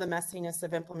all know the messiness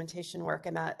of implementation work,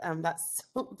 and that's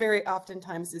very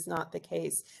oftentimes is not the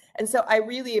case. And so I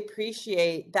really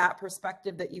appreciate that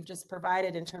perspective that you've just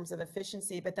provided in terms of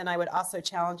efficiency, but then I would also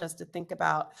challenge us to think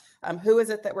about who is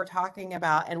it that we're talking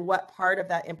about, and what part of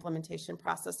that implementation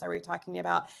process are we talking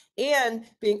about, and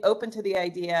being open to the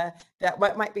idea that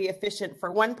what might be efficient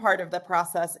for one part of the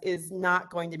process is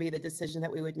not going to be the decision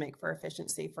that we would make for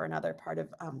efficiency for another part of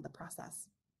the process.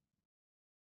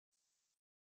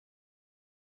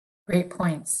 Great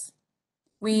points.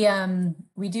 We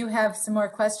do have some more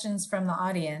questions from the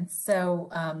audience.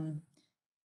 So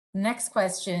next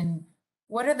question,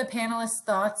 what are the panelists'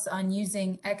 thoughts on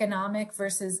using economic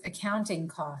versus accounting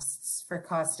costs for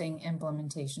costing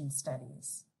implementation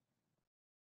studies?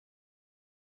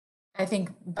 I think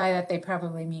by that they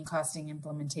probably mean costing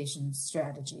implementation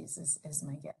strategies is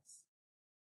my guess.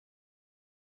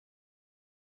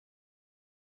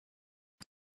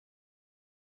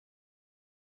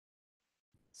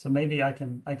 So maybe I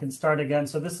can start again.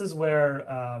 So this is where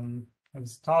I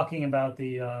was talking about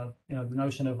the the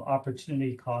notion of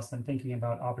opportunity cost and thinking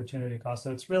about opportunity cost.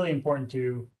 So it's really important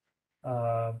to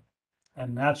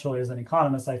and naturally as an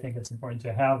economist, I think it's important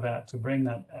to have that, to bring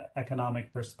that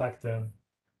economic perspective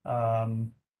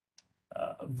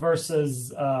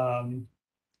versus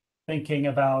thinking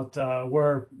about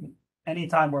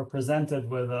anytime we're presented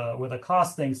with a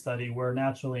costing study, we're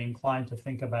naturally inclined to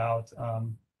think about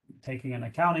taking an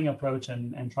accounting approach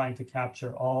and trying to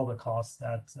capture all the costs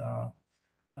that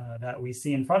that we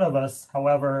see in front of us.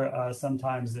 However,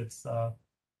 sometimes it's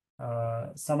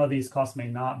some of these costs may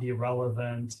not be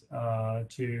relevant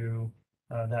to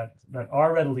that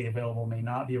are readily available, may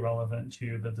not be relevant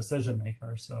to the decision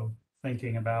maker. So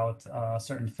thinking about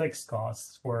certain fixed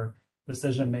costs for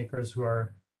decision makers who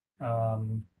are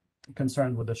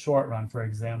concerned with the short run, for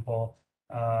example,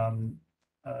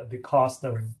 the cost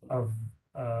of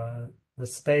the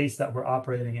space that we're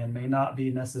operating in may not be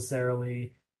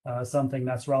necessarily something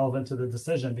that's relevant to the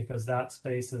decision, because that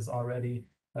space is already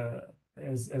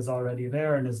already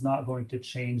there and is not going to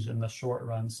change in the short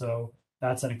run. So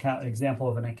that's an example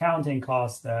of an accounting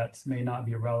cost that may not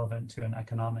be relevant to an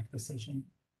economic decision.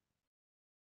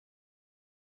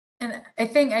 And I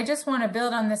think I just want to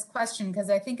build on this question, because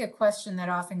I think a question that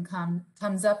often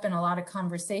comes up in a lot of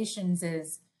conversations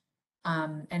is,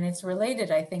 and it's related,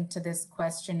 I think, to this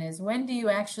question, is when do you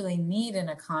actually need an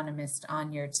economist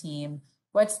on your team?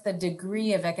 What's the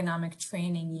degree of economic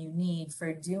training you need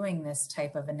for doing this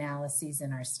type of analyses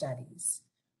in our studies?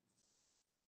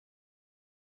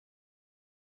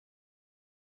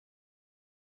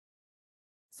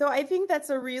 So I think that's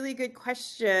a really good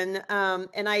question.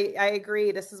 And I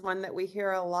agree, this is one that we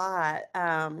hear a lot.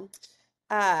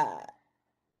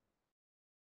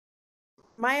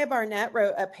 Maya Barnett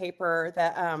wrote a paper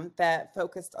that that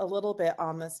focused a little bit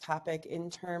on this topic in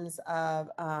terms of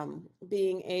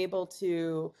being able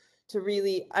to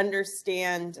really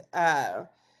understand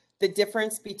the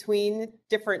difference between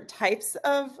different types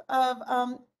of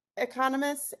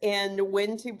economists and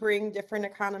when to bring different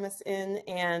economists in,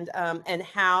 and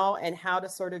how to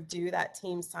sort of do that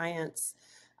team science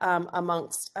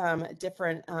amongst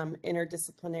different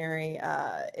interdisciplinary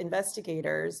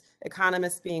investigators,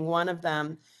 economists being one of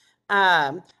them.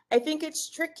 I think it's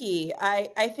tricky.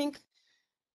 I think,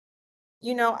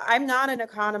 you know, I'm not an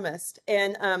economist,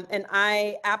 and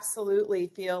I absolutely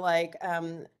feel like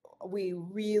we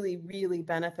really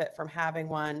benefit from having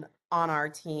one on our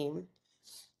team.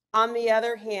 On the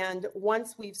other hand,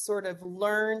 once we've sort of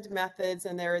learned methods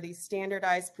and there are these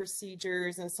standardized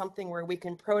procedures and something where we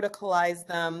can protocolize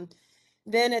them,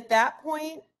 then at that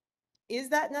point, is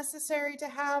that necessary to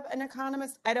have an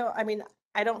economist? I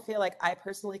don't feel like I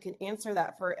personally can answer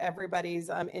that for everybody's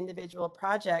individual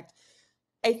project.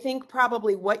 I think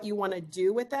probably what you want to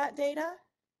do with that data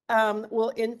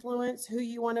will influence who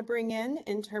you want to bring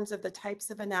in terms of the types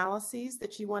of analyses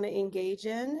that you want to engage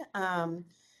in.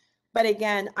 But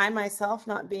again, I myself,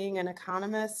 not being an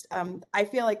economist, I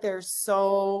feel like there's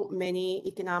so many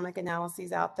economic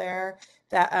analyses out there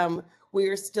that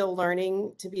we're still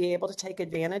learning to be able to take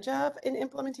advantage of in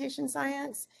implementation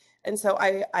science. And so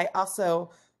I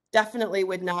also definitely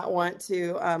would not want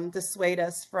to dissuade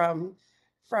us from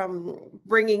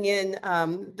bringing in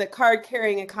the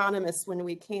card-carrying economists when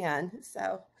we can.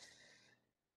 So.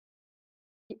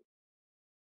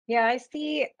 Yeah, I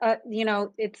see, you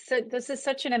know, this is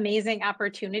such an amazing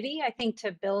opportunity, I think,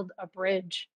 to build a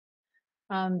bridge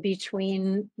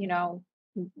between, you know,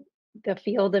 the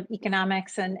field of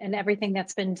economics and everything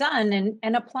that's been done,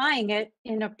 and applying it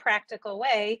in a practical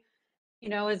way, you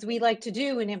know, as we like to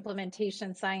do in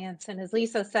implementation science. And as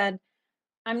Lisa said,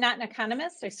 I'm not an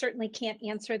economist. I certainly can't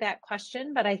answer that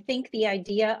question, but I think the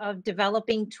idea of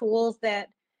developing tools that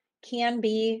can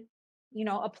be, you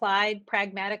know, applied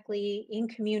pragmatically in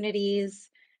communities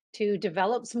to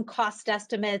develop some cost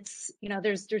estimates, you know,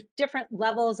 there's different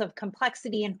levels of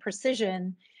complexity and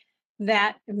precision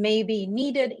that may be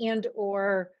needed and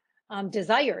or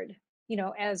desired, you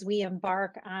know, as we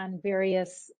embark on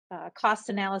various cost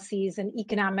analyses and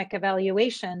economic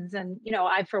evaluations. And, you know,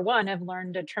 I, for one, have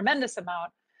learned a tremendous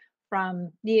amount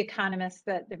from the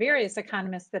various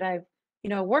economists that I've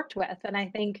worked with. And I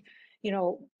think,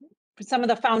 some of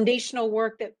the foundational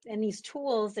work that and these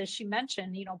tools, as she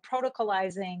mentioned,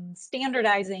 protocolizing,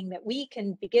 standardizing, that we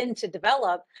can begin to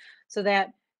develop so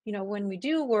that, when we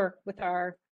do work with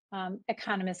our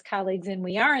economist colleagues and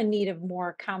we are in need of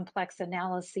more complex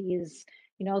analyses,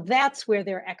 that's where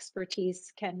their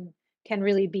expertise can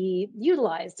really be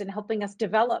utilized in helping us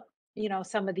develop,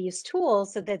 some of these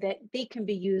tools so that they can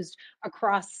be used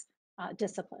across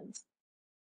disciplines.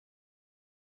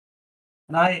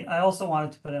 And I also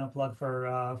wanted to put in a plug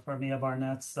for Mia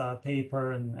Barnett's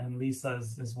paper, and Lisa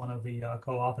is one of the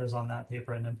co-authors on that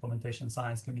paper in Implementation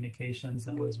Science Communications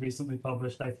that was recently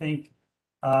published. I think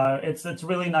it's a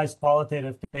really nice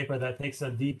qualitative paper that takes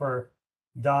a deeper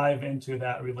dive into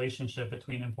that relationship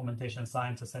between implementation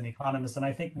scientists and economists. And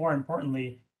I think more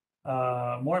importantly,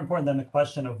 more important than the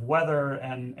question of whether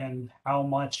and how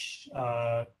much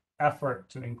effort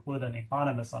to include an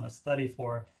economist on a study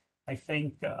for, I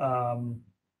think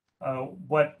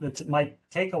what my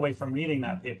takeaway from reading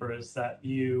that paper is that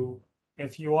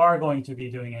if you are going to be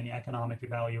doing any economic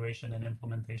evaluation and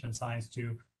implementation science,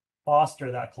 to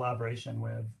foster that collaboration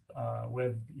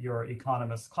with your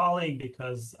economist colleague,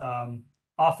 because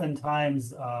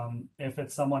oftentimes if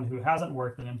it's someone who hasn't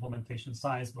worked in implementation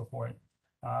science before,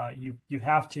 you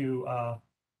have to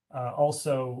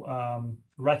also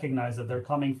recognize that they're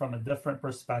coming from a different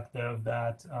perspective,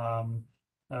 that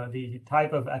the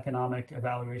type of economic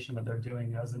evaluation that they're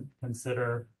doing doesn't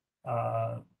consider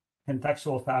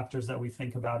contextual factors that we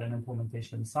think about in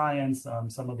implementation science,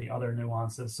 some of the other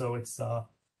nuances. So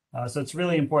it's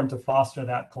really important to foster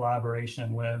that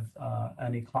collaboration with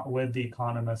the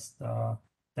economist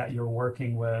that you're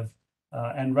working with,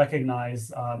 and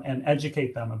recognize and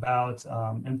educate them about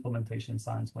implementation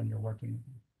science when you're working with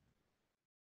them.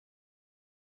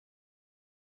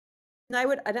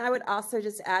 And I would also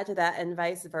just add to that, and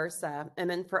vice versa. And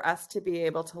then for us to be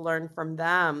able to learn from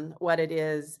them what it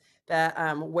is that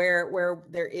where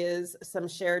there is some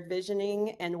shared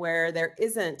visioning and where there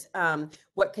isn't,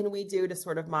 what can we do to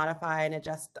sort of modify and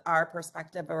adjust our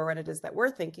perspective or what it is that we're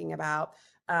thinking about,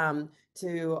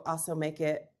 to also make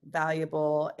it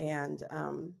valuable and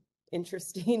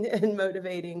interesting and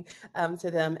motivating to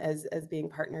them as being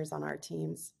partners on our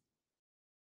teams.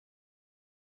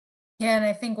 Yeah, and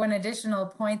I think one additional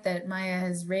point that Maya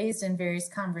has raised in various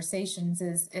conversations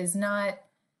is not,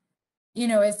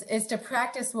 is to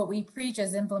practice what we preach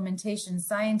as implementation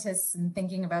scientists and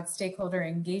thinking about stakeholder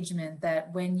engagement,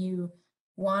 that when you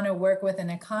want to work with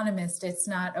an economist, it's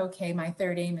not, okay, my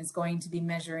third aim is going to be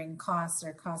measuring costs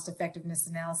or cost effectiveness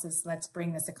analysis, let's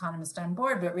bring this economist on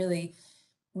board, but really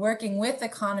working with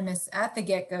economists at the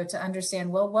get-go to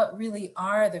understand, well, what really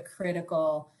are the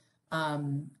critical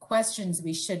questions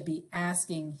we should be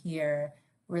asking here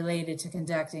related to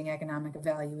conducting economic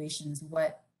evaluations.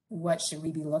 What should we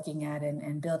be looking at,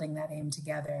 and building that aim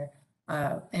together?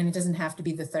 And it doesn't have to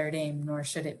be the third aim, nor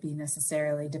should it be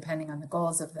necessarily, depending on the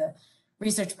goals of the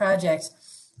research project.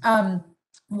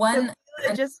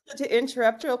 Just to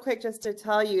interrupt real quick, just to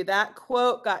tell you, that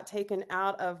quote got taken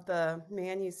out of the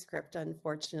manuscript,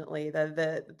 unfortunately.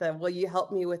 The will you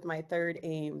help me with my third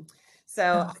aim?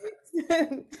 So,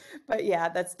 but yeah,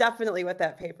 that's definitely what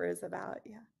that paper is about.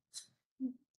 Yeah.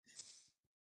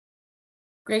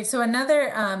 Great. So another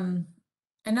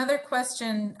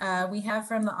question we have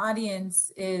from the audience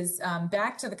is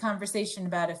back to the conversation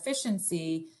about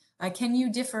efficiency. Can you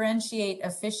differentiate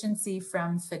efficiency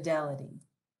from fidelity?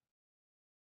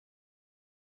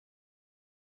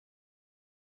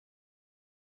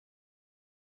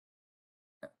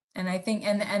 And I think,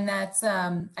 and that's,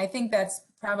 I think that's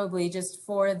probably just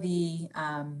for the,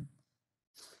 I'm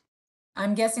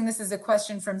guessing this is a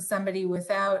question from somebody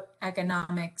without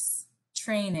economics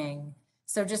training.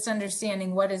 So just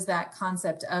understanding, what is that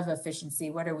concept of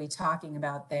efficiency? What are we talking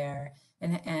about there?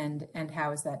 And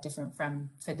how is that different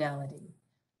from fidelity?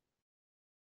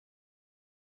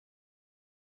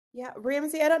 Yeah,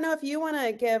 Ramsey, I don't know if you want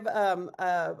to give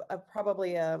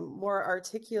probably a more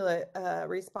articulate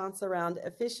response around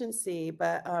efficiency,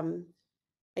 but and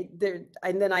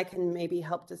then I can maybe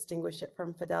help distinguish it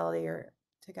from fidelity, or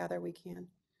together we can.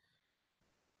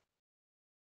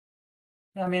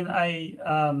 I mean,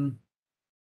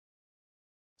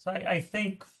 so I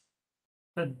think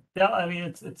I mean,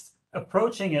 it's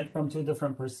approaching it from two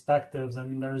different perspectives,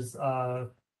 and there's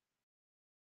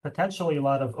potentially a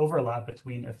lot of overlap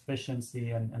between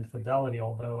efficiency and fidelity,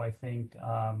 although I think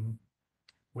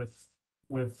with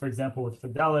for example, with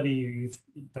fidelity,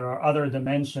 there are other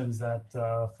dimensions that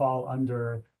fall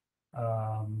under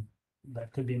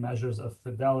that could be measures of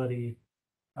fidelity.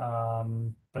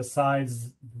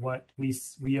 besides what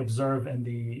we observe in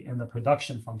the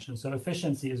production function. So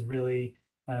efficiency is really,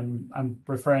 I'm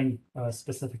referring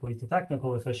specifically to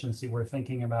technical efficiency. We're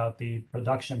thinking about the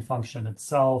production function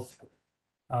itself.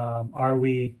 Are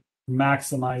we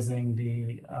maximizing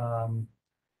the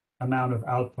amount of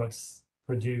outputs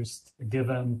produced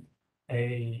given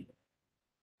a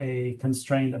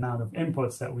constrained amount of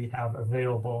inputs that we have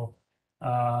available?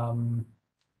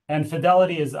 And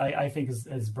fidelity is, I think,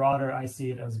 is broader. I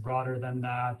see it as broader than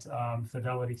that.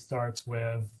 Fidelity starts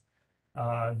with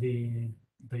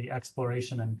the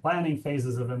exploration and planning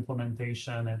phases of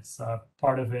implementation. It's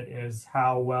part of it is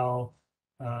how well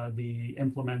the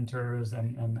implementers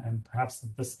and perhaps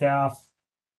the staff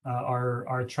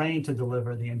are trained to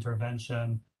deliver the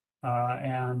intervention,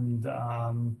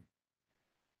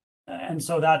 and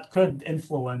so that could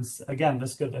influence, again,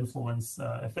 this could influence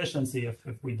efficiency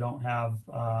if we don't have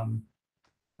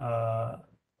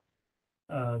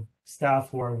staff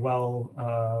who are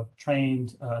well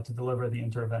trained to deliver the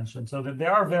intervention. So that they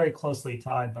are very closely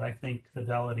tied, but I think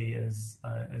fidelity is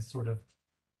sort of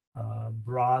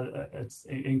broad.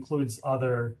 It includes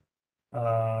other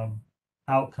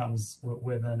outcomes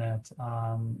within it,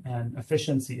 and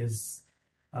efficiency is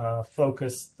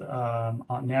focused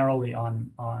narrowly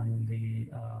on the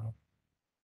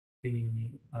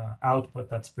output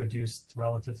that's produced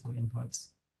relative to inputs.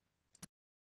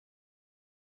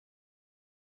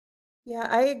 Yeah,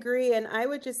 I agree. And I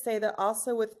would just say that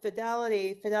also with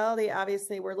fidelity,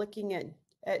 obviously we're looking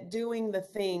at doing the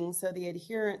thing, so the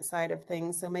adherent side of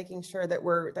things, so making sure that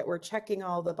we're checking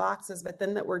all the boxes, but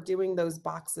then that we're doing those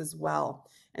boxes well.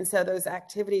 And so those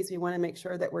activities, we want to make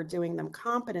sure that we're doing them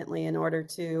competently in order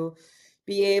to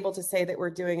be able to say that we're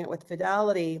doing it with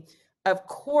fidelity. Of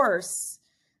course,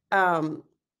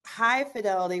 high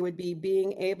fidelity would be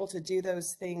being able to do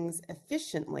those things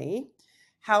efficiently.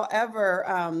 However,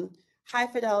 high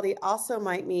fidelity also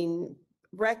might mean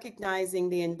recognizing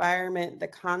the environment, the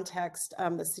context,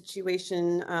 the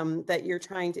situation that you're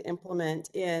trying to implement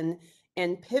in,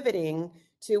 and pivoting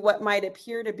to what might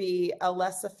appear to be a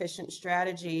less efficient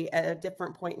strategy at a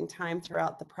different point in time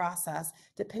throughout the process,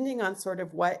 depending on sort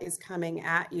of what is coming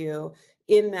at you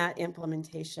in that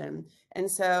implementation. And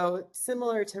so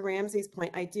similar to Ramsey's point,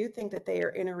 I do think that they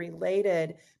are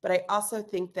interrelated, but I also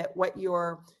think that what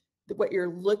you're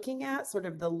looking at, sort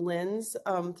of the lens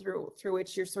through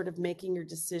which you're sort of making your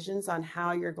decisions on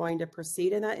how you're going to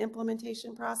proceed in that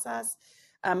implementation process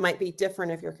might be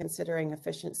different if you're considering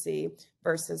efficiency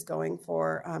versus going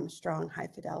for strong high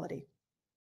fidelity.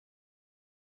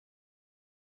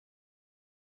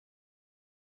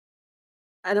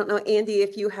 I don't know, Andy,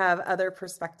 if you have other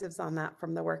perspectives on that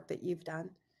from the work that you've done.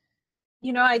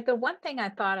 You know, the one thing I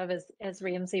thought of as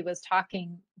Ramsey was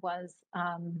talking was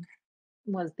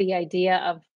the idea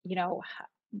of, you know,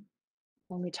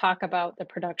 when we talk about the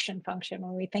production function,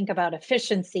 when we think about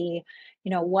efficiency,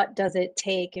 you know, what does it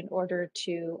take in order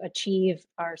to achieve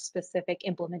our specific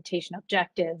implementation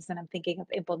objectives? And I'm thinking of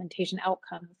implementation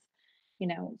outcomes, you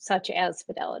know, such as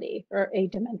fidelity or a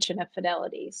dimension of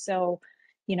fidelity. So,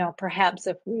 you know, perhaps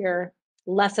if we're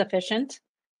less efficient,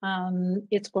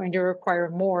 it's going to require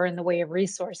more in the way of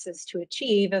resources to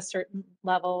achieve a certain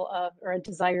level of, or a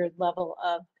desired level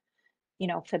of, you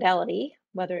know, fidelity,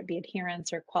 whether it be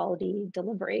adherence or quality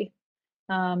delivery.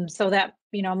 So that,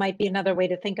 you know, might be another way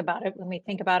to think about it when we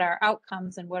think about our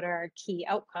outcomes and what are our key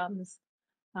outcomes.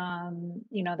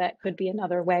 You know, that could be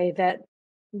another way that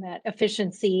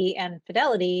efficiency and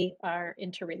fidelity are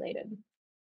interrelated.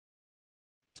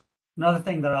 Another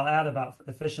thing that I'll add about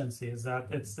efficiency is that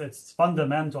it's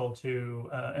fundamental to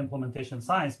implementation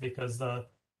science, because the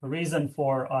reason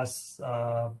for us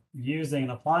using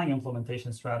and applying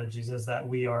implementation strategies is that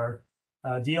we are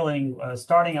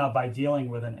starting out by dealing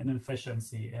with an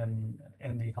inefficiency in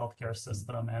the healthcare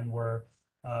system, and we're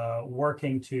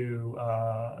working to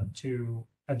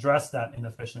address that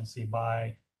inefficiency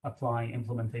by applying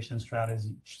implementation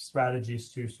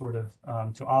strategies to sort of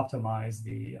to optimize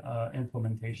the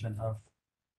implementation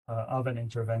of an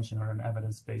intervention or an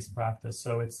evidence-based practice.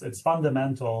 So it's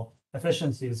fundamental.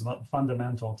 Efficiency is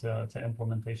fundamental to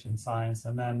implementation science,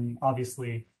 and then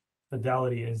obviously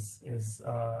fidelity is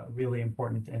really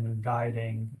important in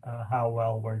guiding how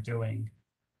well we're doing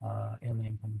in the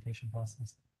implementation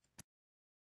process.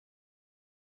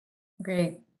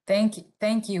 Great. Thank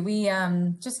you. We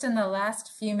just in the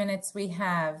last few minutes we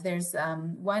have, there's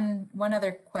one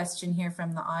other question here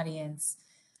from the audience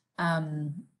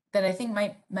that I think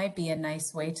might be a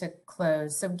nice way to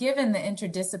close. So given the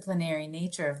interdisciplinary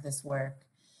nature of this work,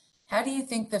 How do you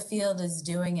think the field is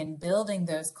doing in building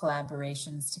those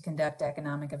collaborations to conduct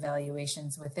economic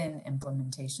evaluations within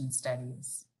implementation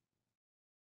studies?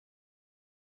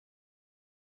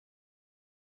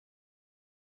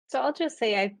 So I'll just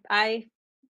say I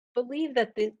believe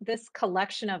that this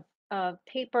collection of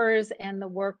papers and the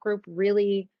work group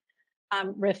really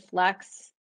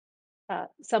reflects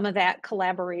some of that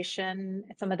collaboration,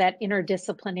 some of that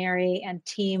interdisciplinary and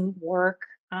teamwork,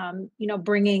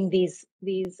 bringing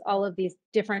all of these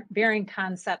different varying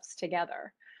concepts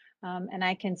together. And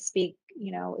I can speak,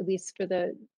 at least for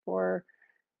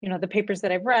the papers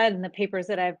that I've read and the papers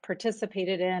that I've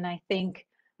participated in, I think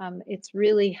it's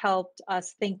really helped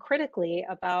us think critically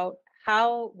about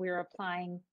how we're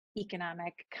applying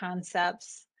economic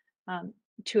concepts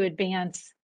to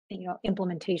advance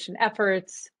implementation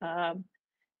efforts,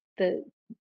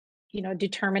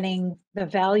 determining the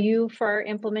value for our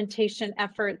implementation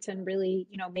efforts, and really,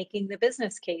 making the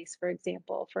business case, for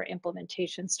example, for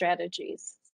implementation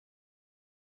strategies.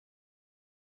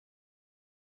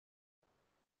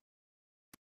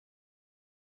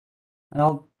 And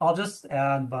I'll just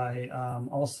add by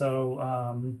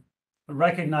also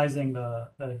recognizing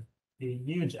the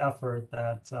huge effort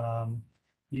that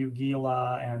you,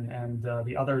 Gila, and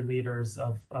the other leaders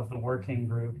of the working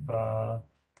group,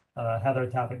 Heather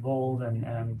Tappett-Gold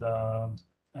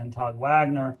and Todd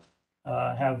Wagner,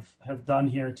 have done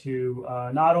here to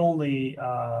not only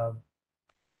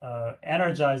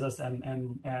energize us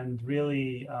and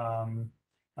really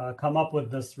come up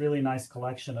with this really nice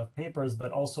collection of papers,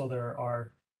 but also there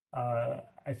are,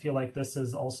 I feel like this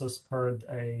has also spurred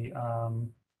a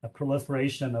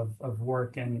proliferation of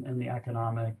work in the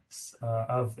economics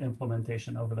of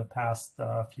implementation over the past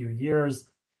few years.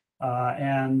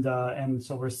 And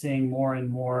so we're seeing more and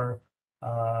more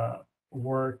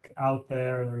work out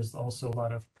there. There's also a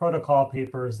lot of protocol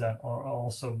papers that are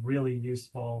also really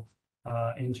useful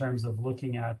in terms of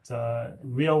looking at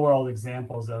real world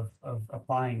examples of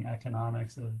applying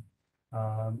economics,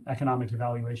 of economic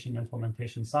evaluation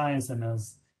implementation science. And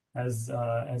as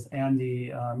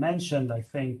Andy mentioned, I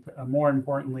think more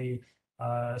importantly,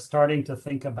 starting to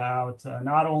think about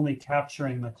not only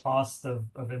capturing the cost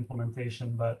of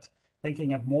implementation, but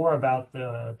thinking more about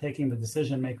taking the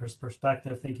decision maker's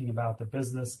perspective, thinking about the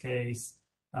business case,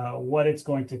 what it's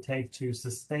going to take to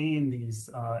sustain these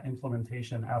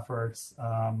implementation efforts.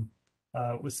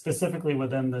 Specifically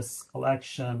within this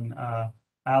collection,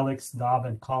 Alex, Dobb,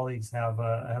 and colleagues have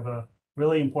a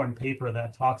really important paper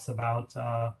that talks about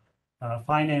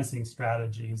financing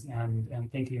strategies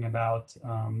and thinking about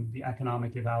the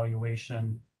economic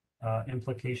evaluation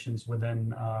implications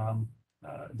within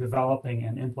developing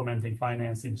and implementing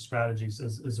financing strategies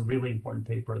is a really important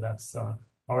paper that's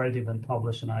already been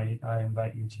published, and I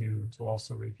invite you to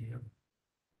also review.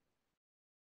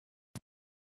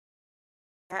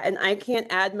 And I can't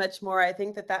add much more. I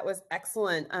think that was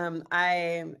excellent.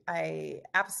 I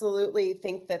absolutely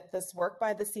think that this work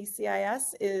by the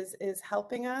CCIS is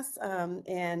helping us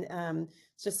and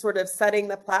just sort of setting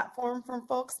the platform for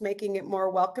folks, making it more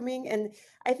welcoming. And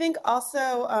I think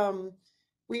also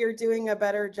we are doing a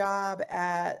better job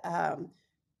at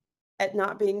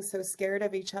not being so scared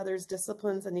of each other's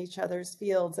disciplines and each other's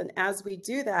fields. And as we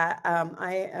do that,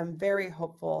 I am very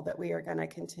hopeful that we are going to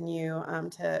continue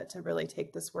to really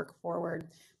take this work forward.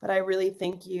 But I really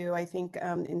thank you. I think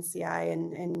NCI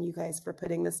and you guys for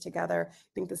putting this together.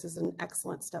 I think this is an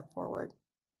excellent step forward.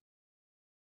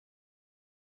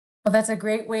 Well, that's a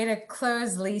great way to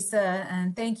close, Lisa.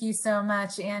 And thank you so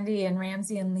much, Andy and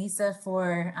Ramsey and Lisa,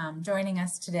 for joining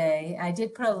us today. I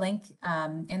did put a link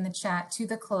in the chat to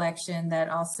the collection that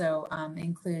also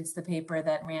includes the paper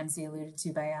that Ramsey alluded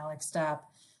to by Alex Dobb,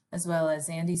 as well as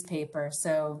Andy's paper.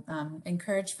 So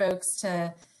encourage folks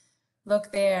to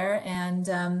look there. And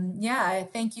yeah, I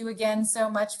thank you again so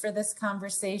much for this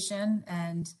conversation.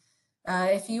 And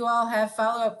if you all have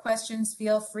follow-up questions,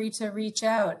 feel free to reach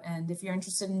out. And if you're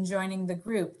interested in joining the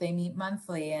group, they meet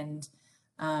monthly and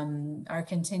are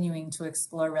continuing to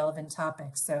explore relevant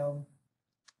topics. So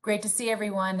great to see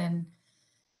everyone, and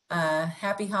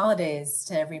happy holidays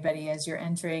to everybody as you're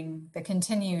entering the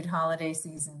continued holiday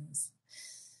seasons.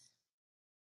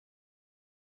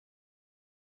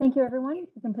 Thank you, everyone.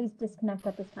 You can please disconnect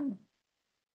at this time.